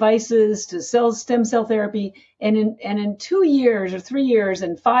all the devices to stem cell therapy. And in 2 years or 3 years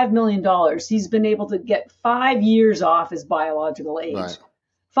and $5 million, he's been able to get 5 years off his biological age. Right.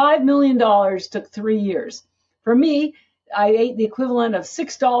 $5 million took 3 years. For me, I ate the equivalent of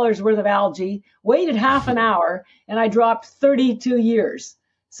 $6 worth of algae, waited half an hour, and I dropped 32 years.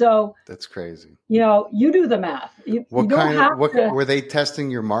 So that's crazy. You do the math. Were they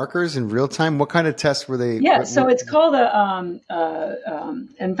testing your markers in real time? What kind of tests were they? Yeah, so it's called in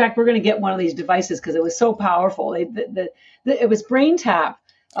fact, we're going to get one of these devices because it was so powerful. It was BrainTap.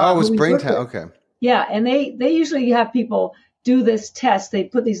 It was BrainTap. Okay. Yeah, and they usually have people do this test. They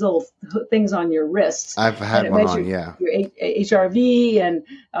put these little things on your wrists. I've had one on, Your HRV and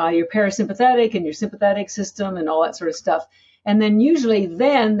your parasympathetic and your sympathetic system and all that sort of stuff. And then usually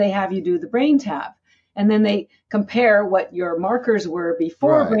they have you do the BrainTap. And then they compare what your markers were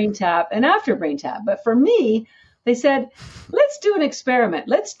before BrainTap and after BrainTap. But for me, they said, let's do an experiment.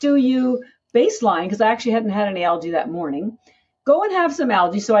 Let's do you baseline, because I actually hadn't had any algae that morning. Go and have some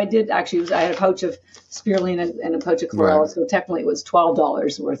algae. So I did I had a pouch of spirulina and a pouch of chlorella. Right. So technically it was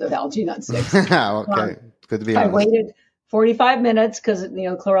 $12 worth of algae, not $6. Okay. Good to be honest. I waited 45 minutes because,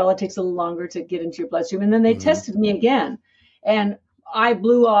 chlorella takes a little longer to get into your bloodstream. And then they tested me again. And I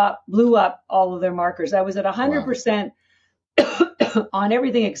blew up all of their markers. I was at 100% on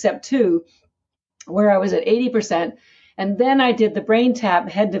everything except 2, where I was at 80%. And then I did the BrainTap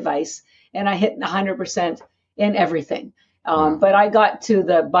head device, and I hit 100% in everything. But I got to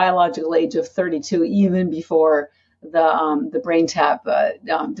the biological age of 32 even before the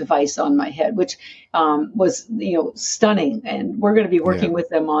BrainTap device on my head, which was stunning. And we're going to be working with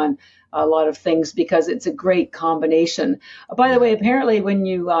them on a lot of things because it's a great combination. By the way, apparently when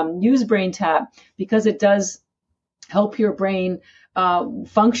you use BrainTap, because it does help your brain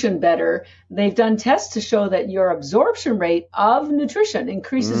function better, they've done tests to show that your absorption rate of nutrition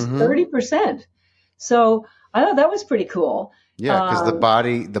increases 30%. So I thought that was pretty cool. Yeah, because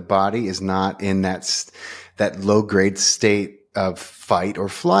the body is not in that low grade state of fight or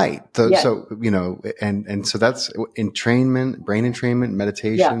flight. So and so that's brain entrainment,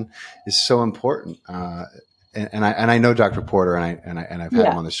 meditation is so important. and I know Dr. Porter, and I've had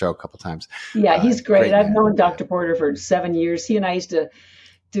him on the show a couple of times. Yeah, he's great. I've man. known Dr. Porter for 7 years. He and I used to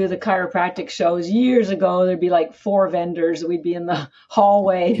do the chiropractic shows years ago. There'd be like 4 vendors. We'd be in the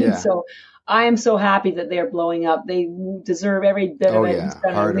hallway. Yeah. And so I am so happy that they're blowing up. They deserve every bit of it. He's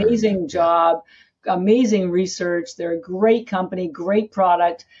done an amazing job, amazing research. They're a great company, great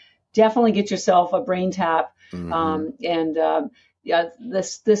product. Definitely get yourself a brain tap.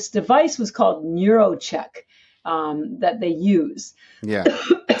 This device was called NeuroCheck that they use. Yeah,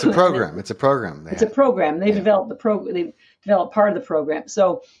 it's a program. It's a program. It's a program. They developed They developed part of the program.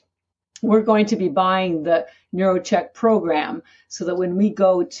 So we're going to be buying the NeuroCheck program so that when we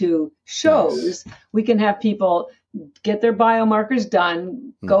go to shows, we can have people get their biomarkers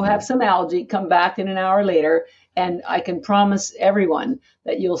done, go have some algae, come back in an hour later, and I can promise everyone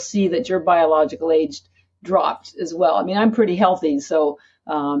that you'll see that your biological age dropped as well. I mean, I'm pretty healthy, so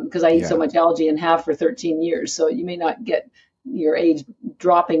because I eat so much algae and have for 13 years, so you may not get your age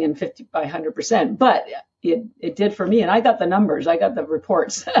dropping in 50 by 100%, but it did for me, and I got the numbers, I got the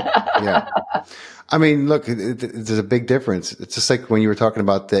reports. Yeah, I mean, look, there's a big difference. It's just like when you were talking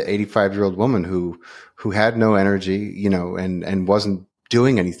about the 85-year-old woman who had no energy, and wasn't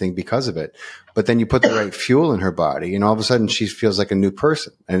doing anything because of it. But then you put the right fuel in her body, and all of a sudden she feels like a new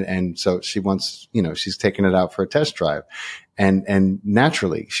person. And so she wants, she's taking it out for a test drive, and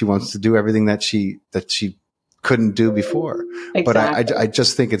naturally she wants to do everything that she couldn't do before. Exactly. But I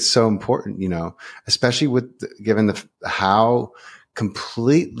just think it's so important, especially given how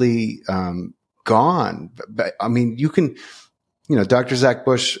completely, gone. But I mean, you can, Dr. Zach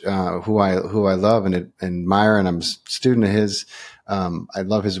Bush, who I love and admire, and I'm a student of his. I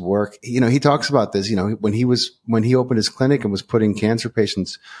love his work. He talks about this, when he opened his clinic and was putting cancer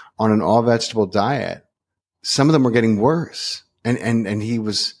patients on an all vegetable diet, some of them were getting worse. And he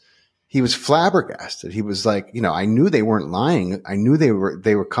was flabbergasted. He was like, I knew they weren't lying. I knew they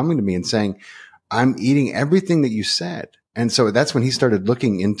were coming to me and saying, I'm eating everything that you said. And so that's when he started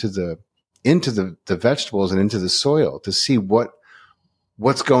looking into the vegetables and into the soil to see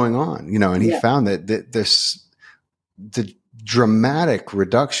what's going on, and he found that the dramatic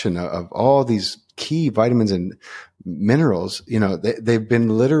reduction of all these key vitamins and minerals, they've been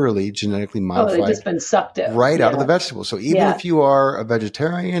literally genetically modified. They've just been sucked out. Right out of the vegetables. So even if you are a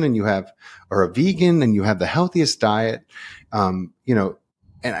vegetarian or a vegan and you have the healthiest diet, and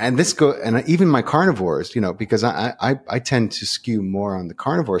even my carnivores, because I tend to skew more on the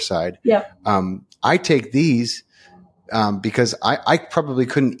carnivore side. Yeah. I take these, because I probably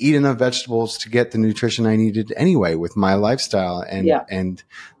couldn't eat enough vegetables to get the nutrition I needed anyway with my lifestyle and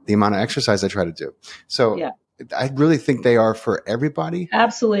the amount of exercise I try to do. So I really think they are for everybody.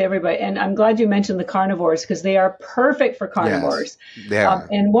 Absolutely everybody. And I'm glad you mentioned the carnivores because they are perfect for carnivores. Yes, they are.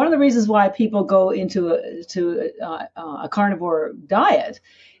 And one of the reasons why people go into a carnivore diet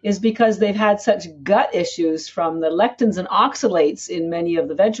is because they've had such gut issues from the lectins and oxalates in many of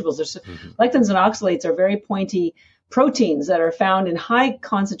the vegetables. Lectins and oxalates are very pointy proteins that are found in high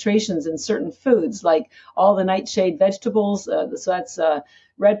concentrations in certain foods, like all the nightshade vegetables. So that's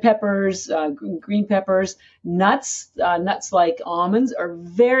red peppers, green peppers, nuts like almonds are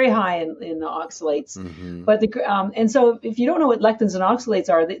very high in the oxalates. But and so if you don't know what lectins and oxalates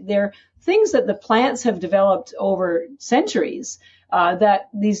are, they're things that the plants have developed over centuries. That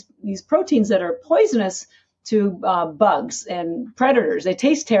these proteins that are poisonous to bugs and predators. They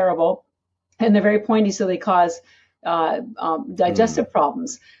taste terrible, and they're very pointy, so they cause digestive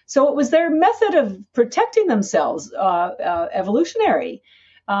problems. So it was their method of protecting themselves, evolutionary.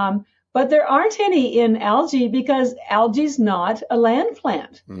 But there aren't any in algae because algae's not a land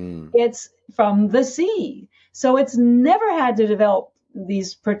plant. It's from the sea. So it's never had to develop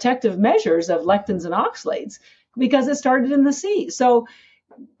these protective measures of lectins and oxalates because it started in the sea. So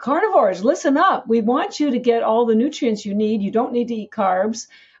carnivores, listen up. We want you to get all the nutrients you need. You don't need to eat carbs.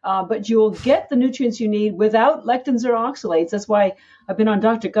 But you will get the nutrients you need without lectins or oxalates. That's why I've been on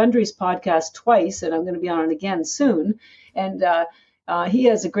Dr. Gundry's podcast twice, and I'm going to be on it again soon. And he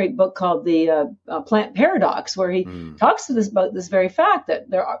has a great book called The Plant Paradox, where he talks to about this very fact that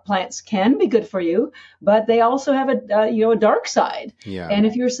plants can be good for you, but they also have a dark side. Yeah. And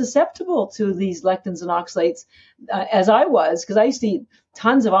if you're susceptible to these lectins and oxalates, as I was, because I used to eat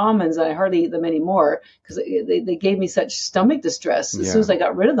tons of almonds and I hardly eat them anymore because they gave me such stomach distress. As soon as I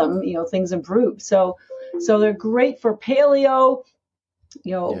got rid of them, things improved. So they're great for paleo.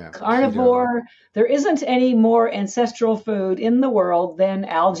 carnivore. There isn't any more ancestral food in the world than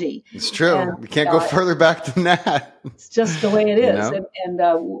algae. It's true. And, we can't go further back than that. It's just the way it is. And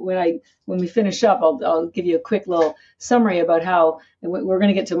when we finish up, I'll give you a quick little summary about how, and we're going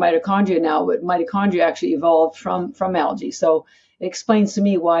to get to mitochondria now, but mitochondria actually evolved from algae. So it explains to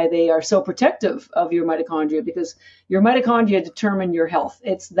me why they are so protective of your mitochondria, because your mitochondria determine your health.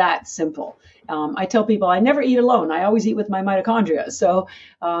 It's that simple. I tell people I never eat alone. I always eat with my mitochondria. So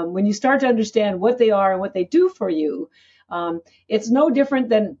when you start to understand what they are and what they do for you, it's no different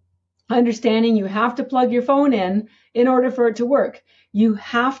than understanding you have to plug your phone in order for it to work. You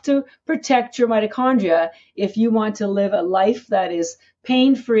have to protect your mitochondria if you want to live a life that is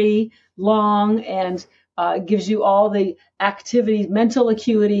pain-free, long, and gives you all the activity, mental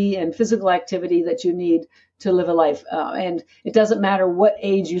acuity and physical activity that you need to live a life. And it doesn't matter what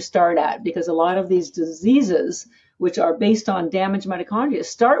age you start at, because a lot of these diseases, which are based on damaged mitochondria,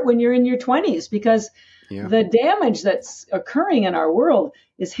 start when you're in your 20s, because the damage that's occurring in our world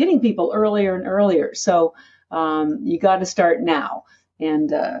is hitting people earlier and earlier. So you got to start now.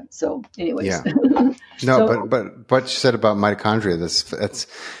 And so anyways. Yeah. No, but what you said about mitochondria,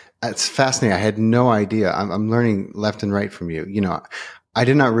 that's fascinating. I had no idea. I'm learning left and right from you. I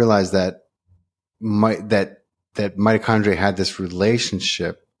did not realize that that mitochondria had this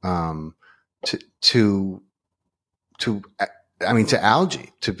relationship to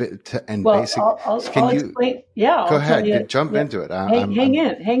algae and basically. I'll explain. Yeah, go ahead. Jump into it.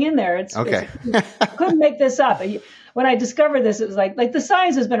 Hang in there. It's okay. I couldn't make this up. When I discovered this, it was like the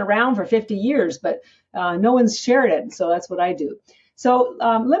science has been around for 50 years, but no one's shared it. So that's what I do. So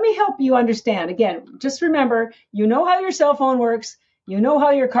let me help you understand. Again, just remember, you know how your cell phone works. You know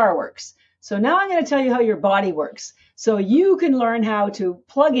how your car works. So now I'm going to tell you how your body works. So you can learn how to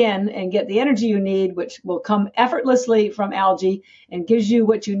plug in and get the energy you need, which will come effortlessly from algae and gives you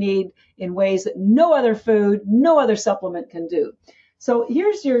what you need in ways that no other food, no other supplement can do. So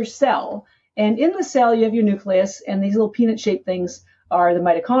here's your cell. And in the cell, you have your nucleus, and these little peanut-shaped things are the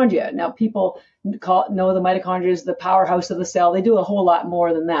mitochondria. Now, people know the mitochondria is the powerhouse of the cell. They do a whole lot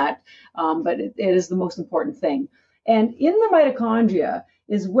more than that, but it is the most important thing. And in the mitochondria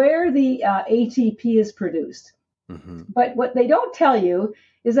is where the ATP is produced. Mm-hmm. But what they don't tell you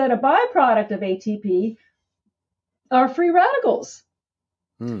is that a byproduct of ATP are free radicals.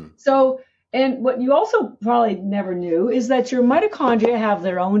 So, and what you also probably never knew is that your mitochondria have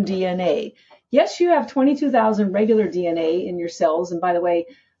their own DNA. Yes, you have 22,000 regular DNA in your cells. And by the way,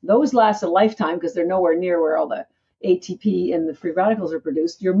 those last a lifetime because they're nowhere near where all the ATP and the free radicals are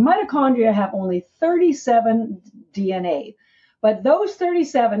produced. Your mitochondria have only 37 DNA. But those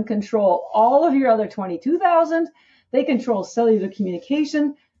 37 control all of your other 22,000. They control cellular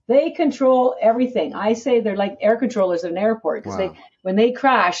communication. They control everything. I say they're like air controllers at an airport because when they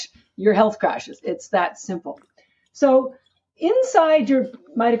crash, your health crashes. It's that simple. So inside your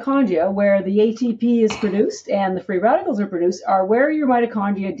mitochondria, where the ATP is produced and the free radicals are produced, are where your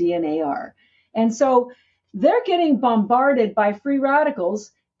mitochondria DNA are. And so they're getting bombarded by free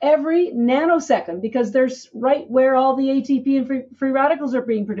radicals every nanosecond because they're right where all the ATP and free radicals are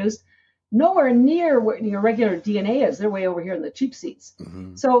being produced, nowhere near where your regular DNA is. They're way over here in the cheap seats.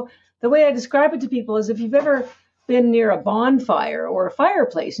 Mm-hmm. So the way I describe it to people is if you've ever been near a bonfire or a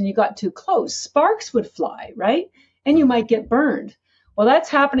fireplace and you got too close, sparks would fly, right? And you might get burned. Well, that's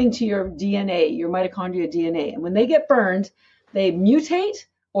happening to your DNA, your mitochondria DNA. And when they get burned, they mutate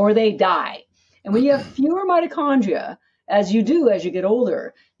or they die. And when you have fewer mitochondria, as you do as you get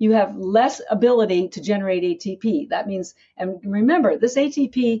older, you have less ability to generate ATP. That means, and remember, this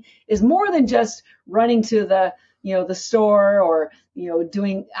ATP is more than just running to the store or,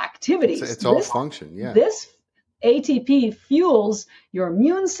 doing activities. It's all function, yeah. This ATP fuels your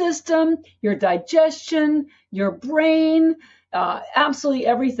immune system, your digestion, your brain, absolutely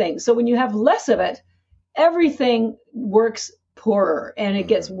everything. So when you have less of it, everything works poorer and it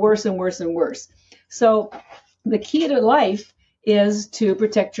gets worse and worse and worse. So the key to life is to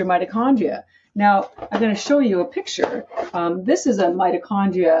protect your mitochondria. Now, I'm going to show you a picture. This is a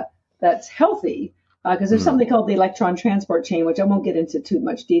mitochondria that's healthy because there's something called the electron transport chain, which I won't get into too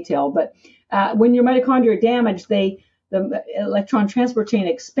much detail. But when your mitochondria are damaged, the electron transport chain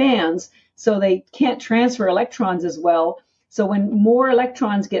expands, so they can't transfer electrons as well. So when more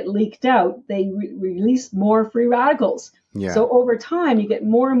electrons get leaked out, they release more free radicals. Yeah. So over time, you get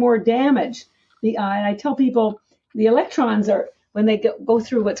more and more damage. And I tell people the electrons are, when they go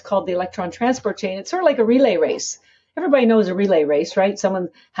through what's called the electron transport chain, it's sort of like a relay race. Everybody knows a relay race, right? Someone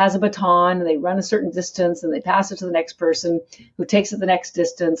has a baton and they run a certain distance and they pass it to the next person who takes it the next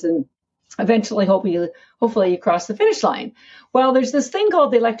distance. And eventually, hopefully you cross the finish line. Well, there's this thing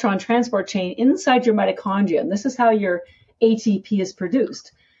called the electron transport chain inside your mitochondria, and this is how your ATP is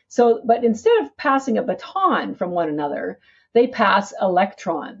produced. So, but instead of passing a baton from one another, they pass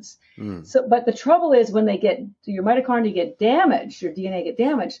electrons. So, but the trouble is when your mitochondria get damaged, your DNA get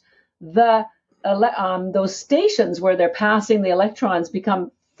damaged, those stations where they're passing the electrons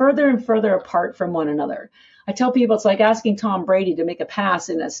become further and further apart from one another. I tell people it's like asking Tom Brady to make a pass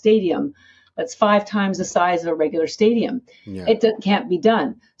in a stadium that's 5 times the size of a regular stadium. Yeah. It can't be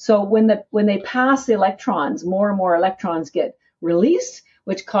done. So when they pass the electrons, more and more electrons get released,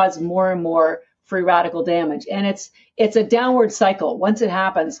 which cause more and more free radical damage. And it's a downward cycle. Once it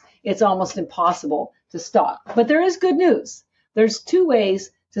happens, it's almost impossible to stop. But there is good news. There's 2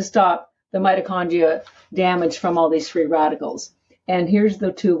 ways to stop the mitochondria damage from all these free radicals. And here's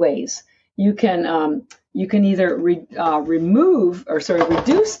the 2 ways. You can either reduce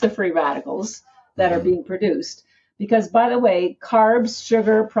the free radicals that are being produced. Because, by the way, carbs,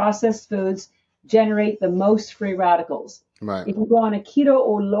 sugar, processed foods generate the most free radicals. Right. If you go on a keto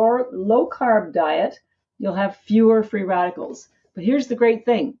or low carb diet, you'll have fewer free radicals. But here's the great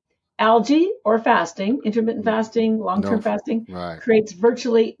thing. Algae or fasting, intermittent fasting, long-term fasting, creates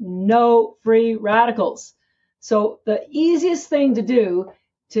virtually no free radicals. So the easiest thing to do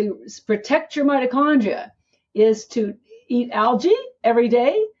to protect your mitochondria is to eat algae every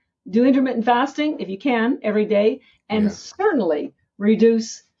day, do intermittent fasting if you can every day, and certainly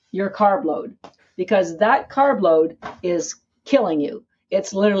reduce your carb load, because that carb load is killing you.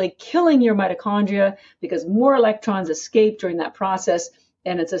 It's literally killing your mitochondria because more electrons escape during that process,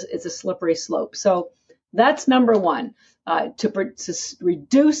 and it's a slippery slope. So that's number 1. To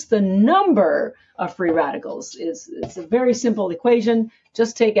reduce the number of free radicals it's a very simple equation.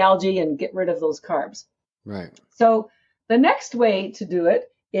 Just take algae and get rid of those carbs. Right. So the next way to do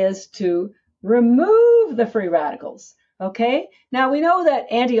it is to remove the free radicals. Okay. Now we know that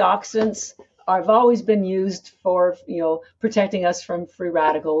antioxidants have always been used for protecting us from free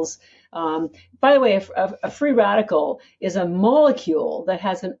radicals. By the way, a free radical is a molecule that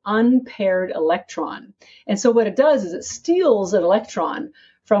has an unpaired electron. And so what it does is it steals an electron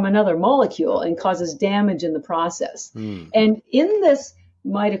from another molecule and causes damage in the process. And in this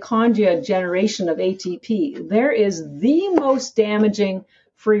mitochondria generation of ATP, there is the most damaging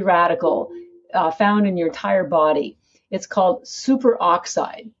free radical found in your entire body. It's called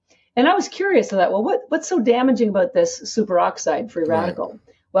superoxide. And I was curious about, well, what's so damaging about this superoxide free radical?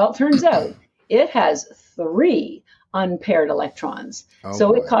 Well, it turns out it has 3 unpaired electrons.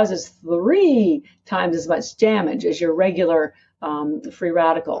 So it causes 3 times as much damage as your regular free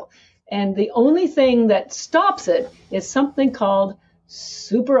radical. And the only thing that stops it is something called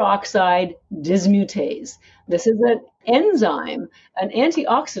superoxide dismutase. This is an enzyme, an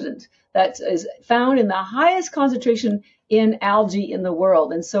antioxidant that is found in the highest concentration in algae in the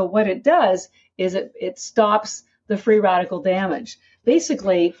world. And so what it does is it stops the free radical damage.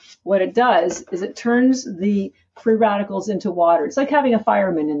 Basically, what it does is it turns the free radicals into water. It's like having a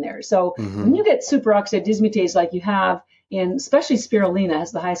fireman in there. So when you get superoxide dismutase like you have in, especially spirulina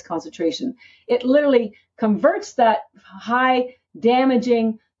has the highest concentration, it literally converts that high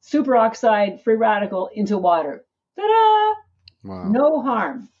damaging superoxide free radical into water. Ta-da! Wow. No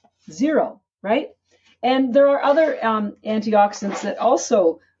harm. 0, right? And there are other antioxidants that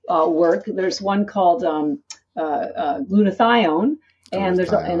also work. There's one called glutathione,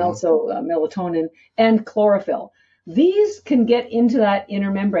 and also melatonin and chlorophyll. These can get into that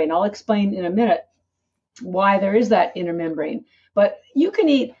inner membrane. I'll explain in a minute why there is that inner membrane. But you can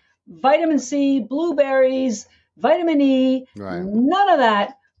eat vitamin C, blueberries, vitamin E. Right. None of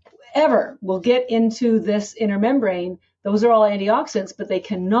that ever will get into this inner membrane. Those are all antioxidants, but they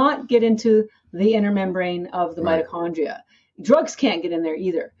cannot get into the inner membrane of the mitochondria. Drugs can't get in there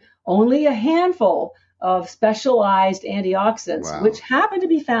either. Only a handful of specialized antioxidants, which happen to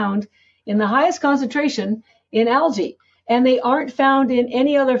be found in the highest concentration in algae. And they aren't found in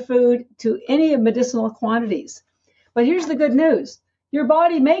any other food to any medicinal quantities. But here's the good news. Your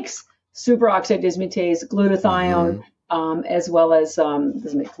body makes superoxide dismutase, glutathione, as well as,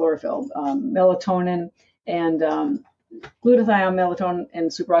 doesn't make chlorophyll, melatonin, and glutathione, melatonin, and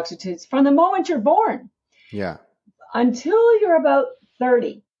superoxide from the moment you're born. Yeah. Until you're about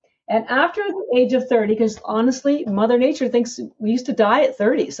 30. And after the age of 30, because honestly, Mother Nature thinks we used to die at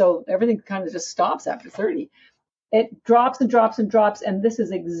 30, so everything kind of just stops after 30. It drops and drops and drops, and this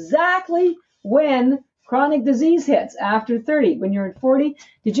is exactly when chronic disease hits, after 30. When you're at 40,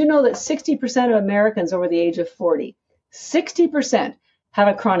 did you know that 60% of Americans over the age of 40, 60% have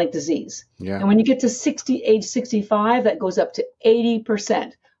a chronic disease? Yeah. And when you get to age 65, that goes up to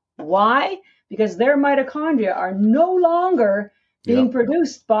 80%. Why? Because their mitochondria are no longer being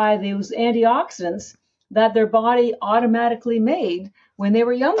produced by those antioxidants that their body automatically made when they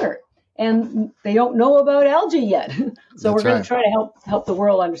were younger. And they don't know about algae yet. So we're going to try to help the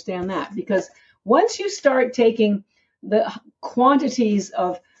world understand that, because once you start taking the quantities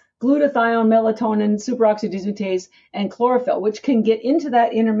of glutathione, melatonin, superoxidismutase, and chlorophyll, which can get into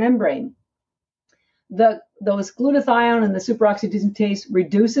that inner membrane, those glutathione and the superoxidismutase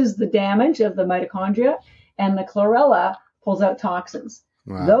reduces the damage of the mitochondria, and the chlorella pulls out toxins.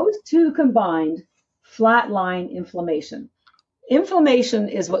 Wow. Those two combined flatline inflammation. Inflammation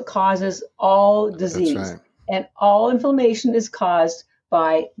is what causes all disease. That's right. And all inflammation is caused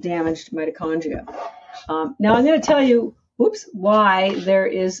by damaged mitochondria. Now I'm going to tell you, why there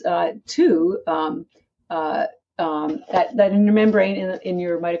is that inner membrane in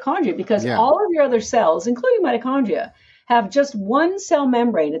your mitochondria, because all of your other cells, including mitochondria, have just one cell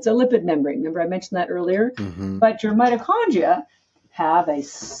membrane. It's a lipid membrane. Remember I mentioned that earlier? Mm-hmm. But your mitochondria have a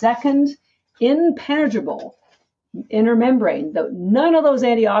second impenetrable inner membrane. None of those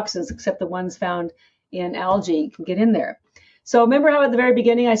antioxidants, except the ones found in algae, can get in there. So remember how at the very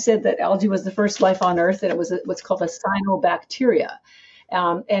beginning I said that algae was the first life on Earth, and it was what's called a cyanobacteria.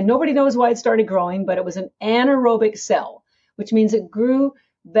 And nobody knows why it started growing, but it was an anaerobic cell, which means it grew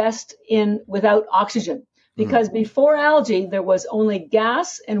best without oxygen. Because before algae, there was only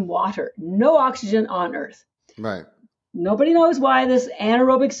gas and water, no oxygen on Earth. Right. Nobody knows why this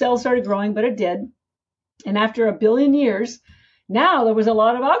anaerobic cell started growing, but it did. And after 1 billion years, now there was a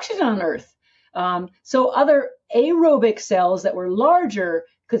lot of oxygen on Earth. So other aerobic cells that were larger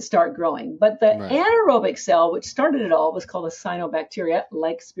could start growing. But the anaerobic cell, which started it all, was called a cyanobacteria,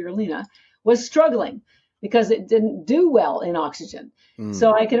 like spirulina, was struggling because it didn't do well in oxygen.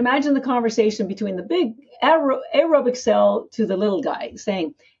 So I can imagine the conversation between the big aerobic cell to the little guy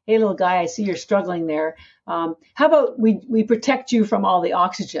saying, hey, little guy, I see you're struggling there. How about we protect you from all the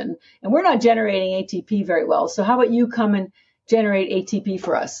oxygen? And we're not generating ATP very well. So how about you come and generate ATP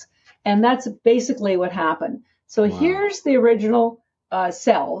for us? And that's basically what happened. So here's the original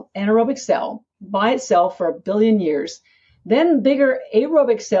cell, anaerobic cell, by itself for 1 billion years. Then bigger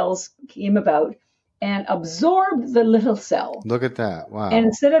aerobic cells came about and absorbed the little cell. Look at that. Wow. And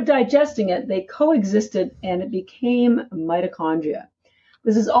instead of digesting it, they coexisted and it became mitochondria.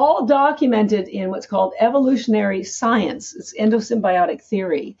 This is all documented in what's called evolutionary science. It's endosymbiotic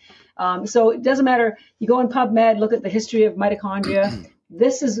theory. So it doesn't matter. You go in PubMed, look at the history of mitochondria.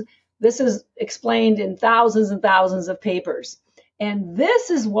 This is explained in thousands and thousands of papers. And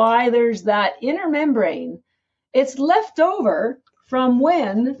this is why there's that inner membrane. It's left over from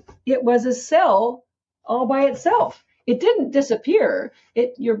when it was a cell all by itself. It didn't disappear.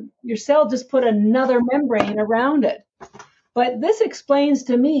 Your cell just put another membrane around it. But this explains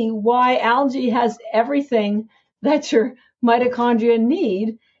to me why algae has everything that your mitochondria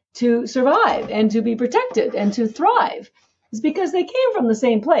need to survive and to be protected and to thrive. It's because they came from the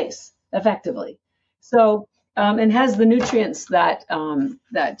same place, effectively. So, and has the nutrients that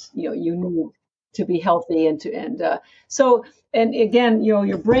you need to be healthy and again,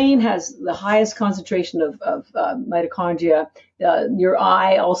 your brain has the highest concentration of mitochondria. Your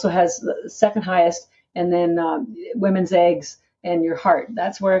eye also has the second highest, and then women's eggs and your heart.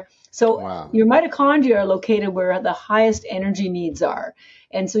 That's where. So your mitochondria are located where the highest energy needs are,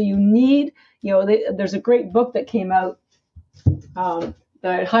 and so you need. There's a great book that came out that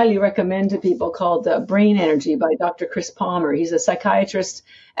I highly recommend to people called Brain Energy by Dr. Chris Palmer. He's a psychiatrist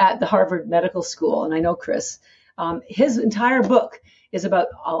at the Harvard Medical School, and I know Chris. His entire book is about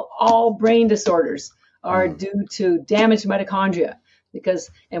all brain disorders are due to damaged mitochondria.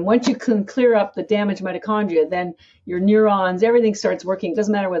 And once you can clear up the damaged mitochondria, then your neurons, everything starts working. It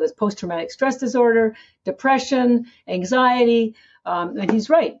doesn't matter whether it's post-traumatic stress disorder, depression, anxiety, and he's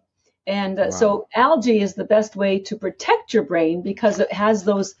right. And so algae is the best way to protect your brain because it has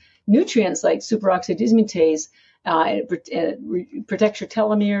those nutrients like superoxidismutase. It protects your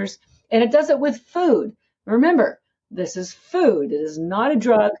telomeres, and it does it with food. Remember, this is food. It is not a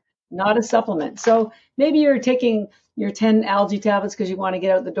drug, not a supplement. So maybe you're taking your 10 algae tablets because you want to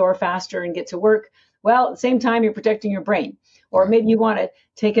get out the door faster and get to work. Well, at the same time, you're protecting your brain. Or maybe you want to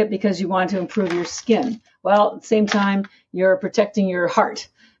take it because you want to improve your skin. Well, at the same time, you're protecting your heart.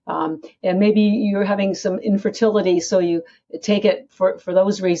 And maybe you're having some infertility, so you take it for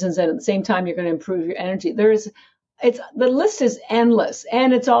those reasons. And at the same time, you're going to improve your energy. The list is endless,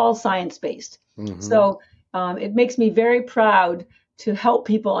 and it's all science-based. Mm-hmm. So it makes me very proud to help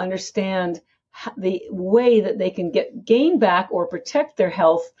people understand the way that they can gain back or protect their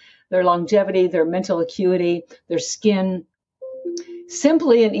health, their longevity, their mental acuity, their skin.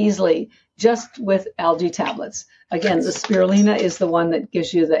 simply and easily just with algae tablets. Again, the spirulina is the one that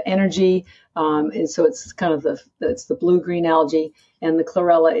gives you the energy, and so it's kind of it's the blue-green algae, and the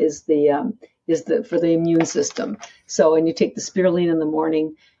chlorella is the for the immune system. So, and you take the spirulina in the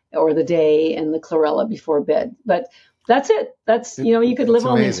morning or the day, and the chlorella before bed. But that's it. That's you could live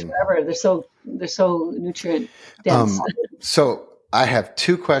on these forever. They're so nutrient dense. So I have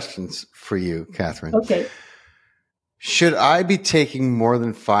two questions for you, Catharine. Okay. Should I be taking more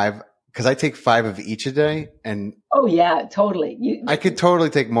than 5? Because I take 5 of each a day, and oh yeah, totally. I could totally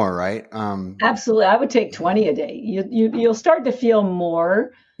take more, right? Absolutely, I would take 20 a day. You'll start to feel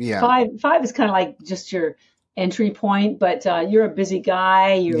more. Yeah, five is kind of like just your entry point, but you're a busy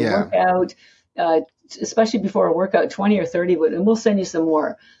guy. You work out, especially before a workout, 20 or 30 would, and we'll send you some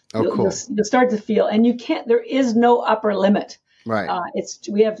more. Cool. You'll start to feel, and you can't. There is no upper limit. Right.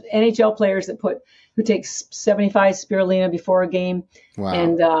 We have NHL players who take 75 spirulina before a game,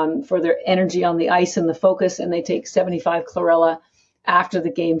 and for their energy on the ice and the focus, and they take 75 chlorella after the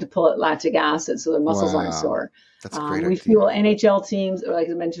game to pull out lactic acid, so their muscles aren't sore. That's a great We idea. fuel NHL teams, or like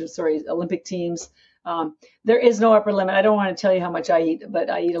I mentioned, Olympic teams. There is no upper limit. I don't want to tell you how much I eat, but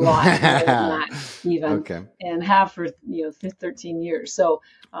I eat a lot, more than that even, Okay. and have for 13 years. So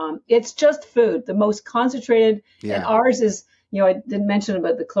it's just food, the most concentrated, and ours is. I didn't mention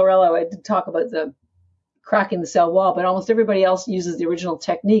about the chlorella. I did talk about the cracking the cell wall, but almost everybody else uses the original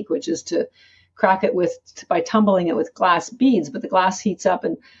technique, which is to crack it by tumbling it with glass beads. But the glass heats up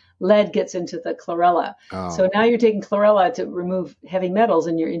and lead gets into the chlorella. Oh. So now you're taking chlorella to remove heavy metals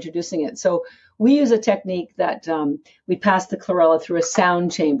and you're introducing it. So we use a technique that we pass the chlorella through a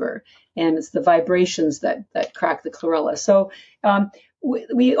sound chamber, and it's the vibrations that crack the chlorella. So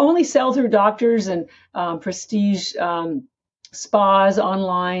we only sell through doctors and prestige spas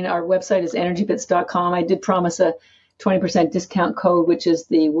online. Our website is energybits.com. I did promise a 20% discount code, which is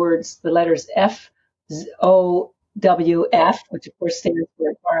the letters FOWF, which of course stands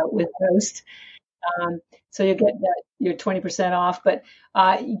for Far Out with Host. So you'll get your 20% off. But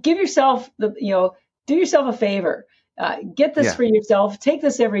give yourself do yourself a favor. Get this for yourself. Take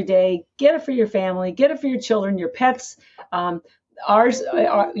this every day. Get it for your family. Get it for your children, your pets. Ours,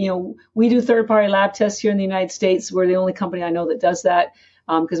 we do third-party lab tests here in the United States. We're the only company I know that does that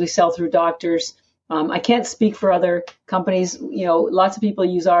because we sell through doctors. I can't speak for other companies. Lots of people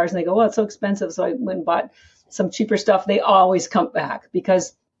use ours and they go, well, it's so expensive. So I went and bought some cheaper stuff. They always come back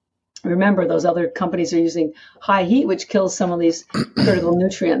because remember, those other companies are using high heat, which kills some of these critical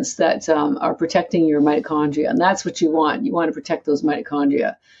nutrients that are protecting your mitochondria. And that's what you want. You want to protect those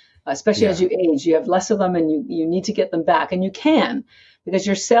mitochondria. Especially as you age, you have less of them and you need to get them back. And you can, because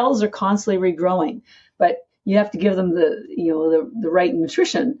your cells are constantly regrowing, but you have to give them the right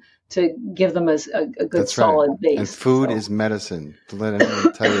nutrition to give them a good solid base. And food is medicine. To let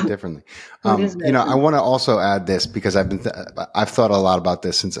anyone tell you differently. I want to also add this because I've thought a lot about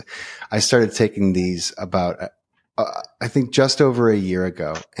this since I started taking these about, I think just over a year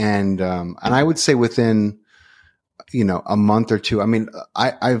ago. And I would say within, a month or two. I mean,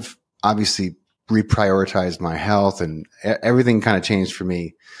 I've obviously reprioritized my health and everything kind of changed for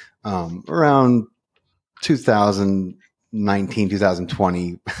me around 2019,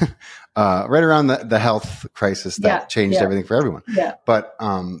 2020, right around the health crisis that changed everything for everyone. Yeah. But,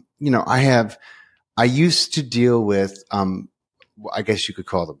 I used to deal with, I guess you could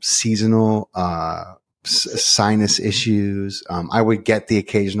call them seasonal sinus issues. I would get the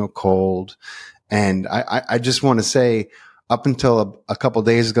occasional cold. And I just want to say, up until a couple of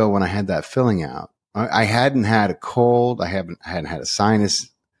days ago when I had that filling out, I hadn't had a cold. I hadn't had a sinus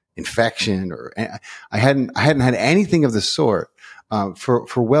infection, or I hadn't had anything of the sort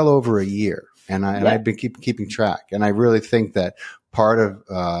for well over a year. And I've been keeping track. And I really think that part of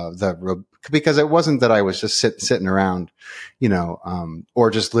because it wasn't that I was just sitting around, or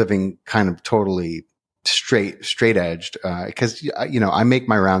just living kind of totally straight edged, because, I make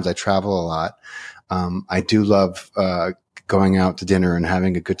my rounds. I travel a lot. I do love, going out to dinner and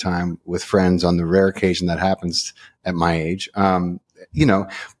having a good time with friends on the rare occasion that happens at my age.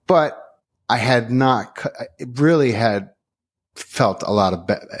 But I had felt a lot of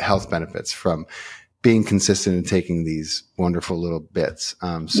health benefits from being consistent in taking these wonderful little bits.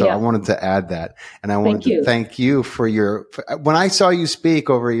 I wanted to add that. And I wanted to thank you for when I saw you speak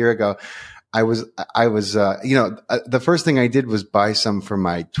over a year ago, I was, the first thing I did was buy some for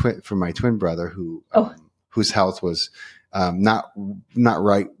my twin brother whose health was, not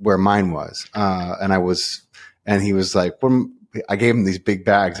right where mine was. And he was like, I gave him these big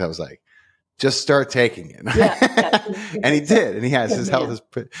bags. I was like, just start taking it. And he did. And he has. Good His man. health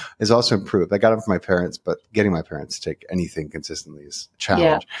is also improved. I got him from my parents, but getting my parents to take anything consistently is a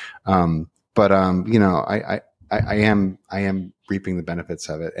challenge. You know, I am reaping the benefits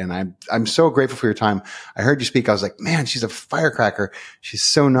of it. And I'm so grateful for your time. I heard you speak. I was like, man, she's a firecracker. She's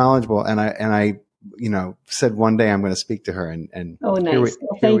so knowledgeable. And I, you know, said one day I'm going to speak to her and oh, nice.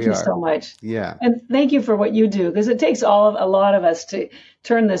 Thank you so much. Yeah. And thank you for what you do, because it takes a lot of us to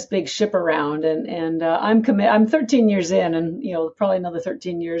turn this big ship around. And I'm committed. I'm 13 years in, and, you know, probably another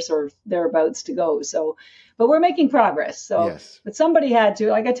 13 years or thereabouts to go. So, but we're making progress. So, yes. But somebody had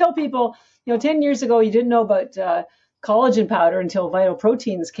to, like I tell people, you know, 10 years ago, you didn't know about collagen powder until Vital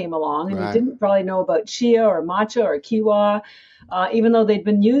Proteins came along, and you didn't probably know about chia or matcha or quinoa, even though they'd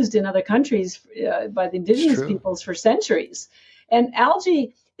been used in other countries by the indigenous peoples for centuries. And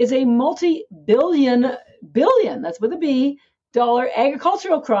algae is a multi-billion, that's with a B, dollar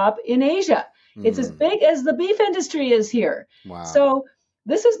agricultural crop in Asia. It's as big as the beef industry is here. Wow. So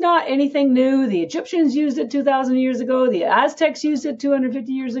this is not anything new. The Egyptians used it 2,000 years ago. The Aztecs used it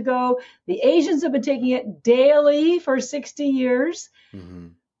 250 years ago. The Asians have been taking it daily for 60 years. Mm-hmm.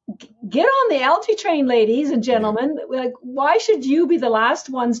 Get on the algae train, ladies and gentlemen. Yeah. Like, why should you be the last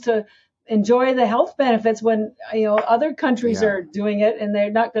ones to enjoy the health benefits when, you know, other countries are doing it and they're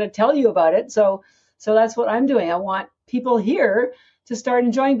not going to tell you about it? So that's what I'm doing. I want people here to start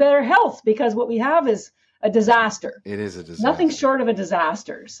enjoying better health, because what we have is a disaster. It is a disaster. Nothing short of a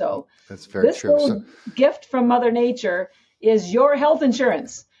disaster. So that's very true. This little gift from Mother Nature is your health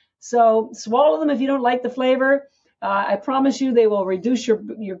insurance. So swallow them if you don't like the flavor. I promise you they will reduce your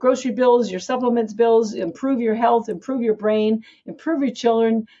grocery bills, your supplements bills, improve your health, improve your brain, improve your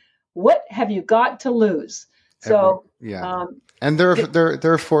children. What have you got to lose? So and they're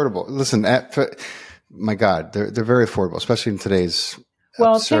affordable. Listen, my God, they're very affordable, especially in today's.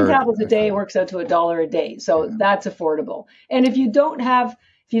 Well, 10 tablets a day works out to $1 a day. So that's affordable. And if you don't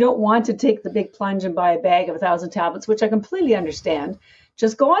want to take the big plunge and buy a bag of 1,000 tablets, which I completely understand,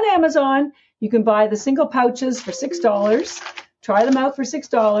 just go on Amazon. You can buy the single pouches for $6, try them out for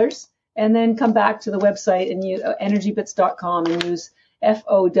 $6, and then come back to the website and use energybits.com and use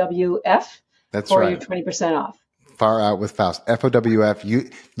FOWF for your 20% off. Far Out with Faust, FOWF. You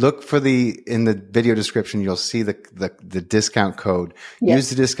look for in the video description. You'll see the discount code. Yes. Use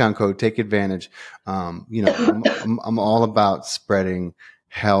the discount code. Take advantage. You know, I'm all about spreading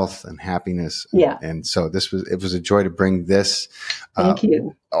health and happiness. Yeah. And so it was a joy to bring this. Thank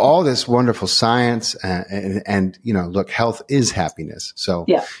you. All this wonderful science and you know, look, health is happiness. So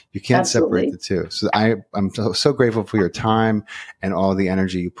you can't separate the two. So I'm so grateful for your time and all the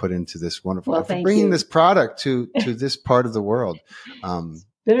energy you put into this wonderful, for bringing this product to this part of the world. Been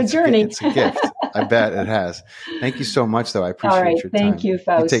a journey. It's a gift. I bet it has. Thank you so much, though. I appreciate your time. Thank you,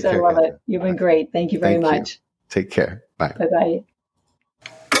 Faust. I love it. You've been great. Thank you very much. Take care. Bye. Bye-bye.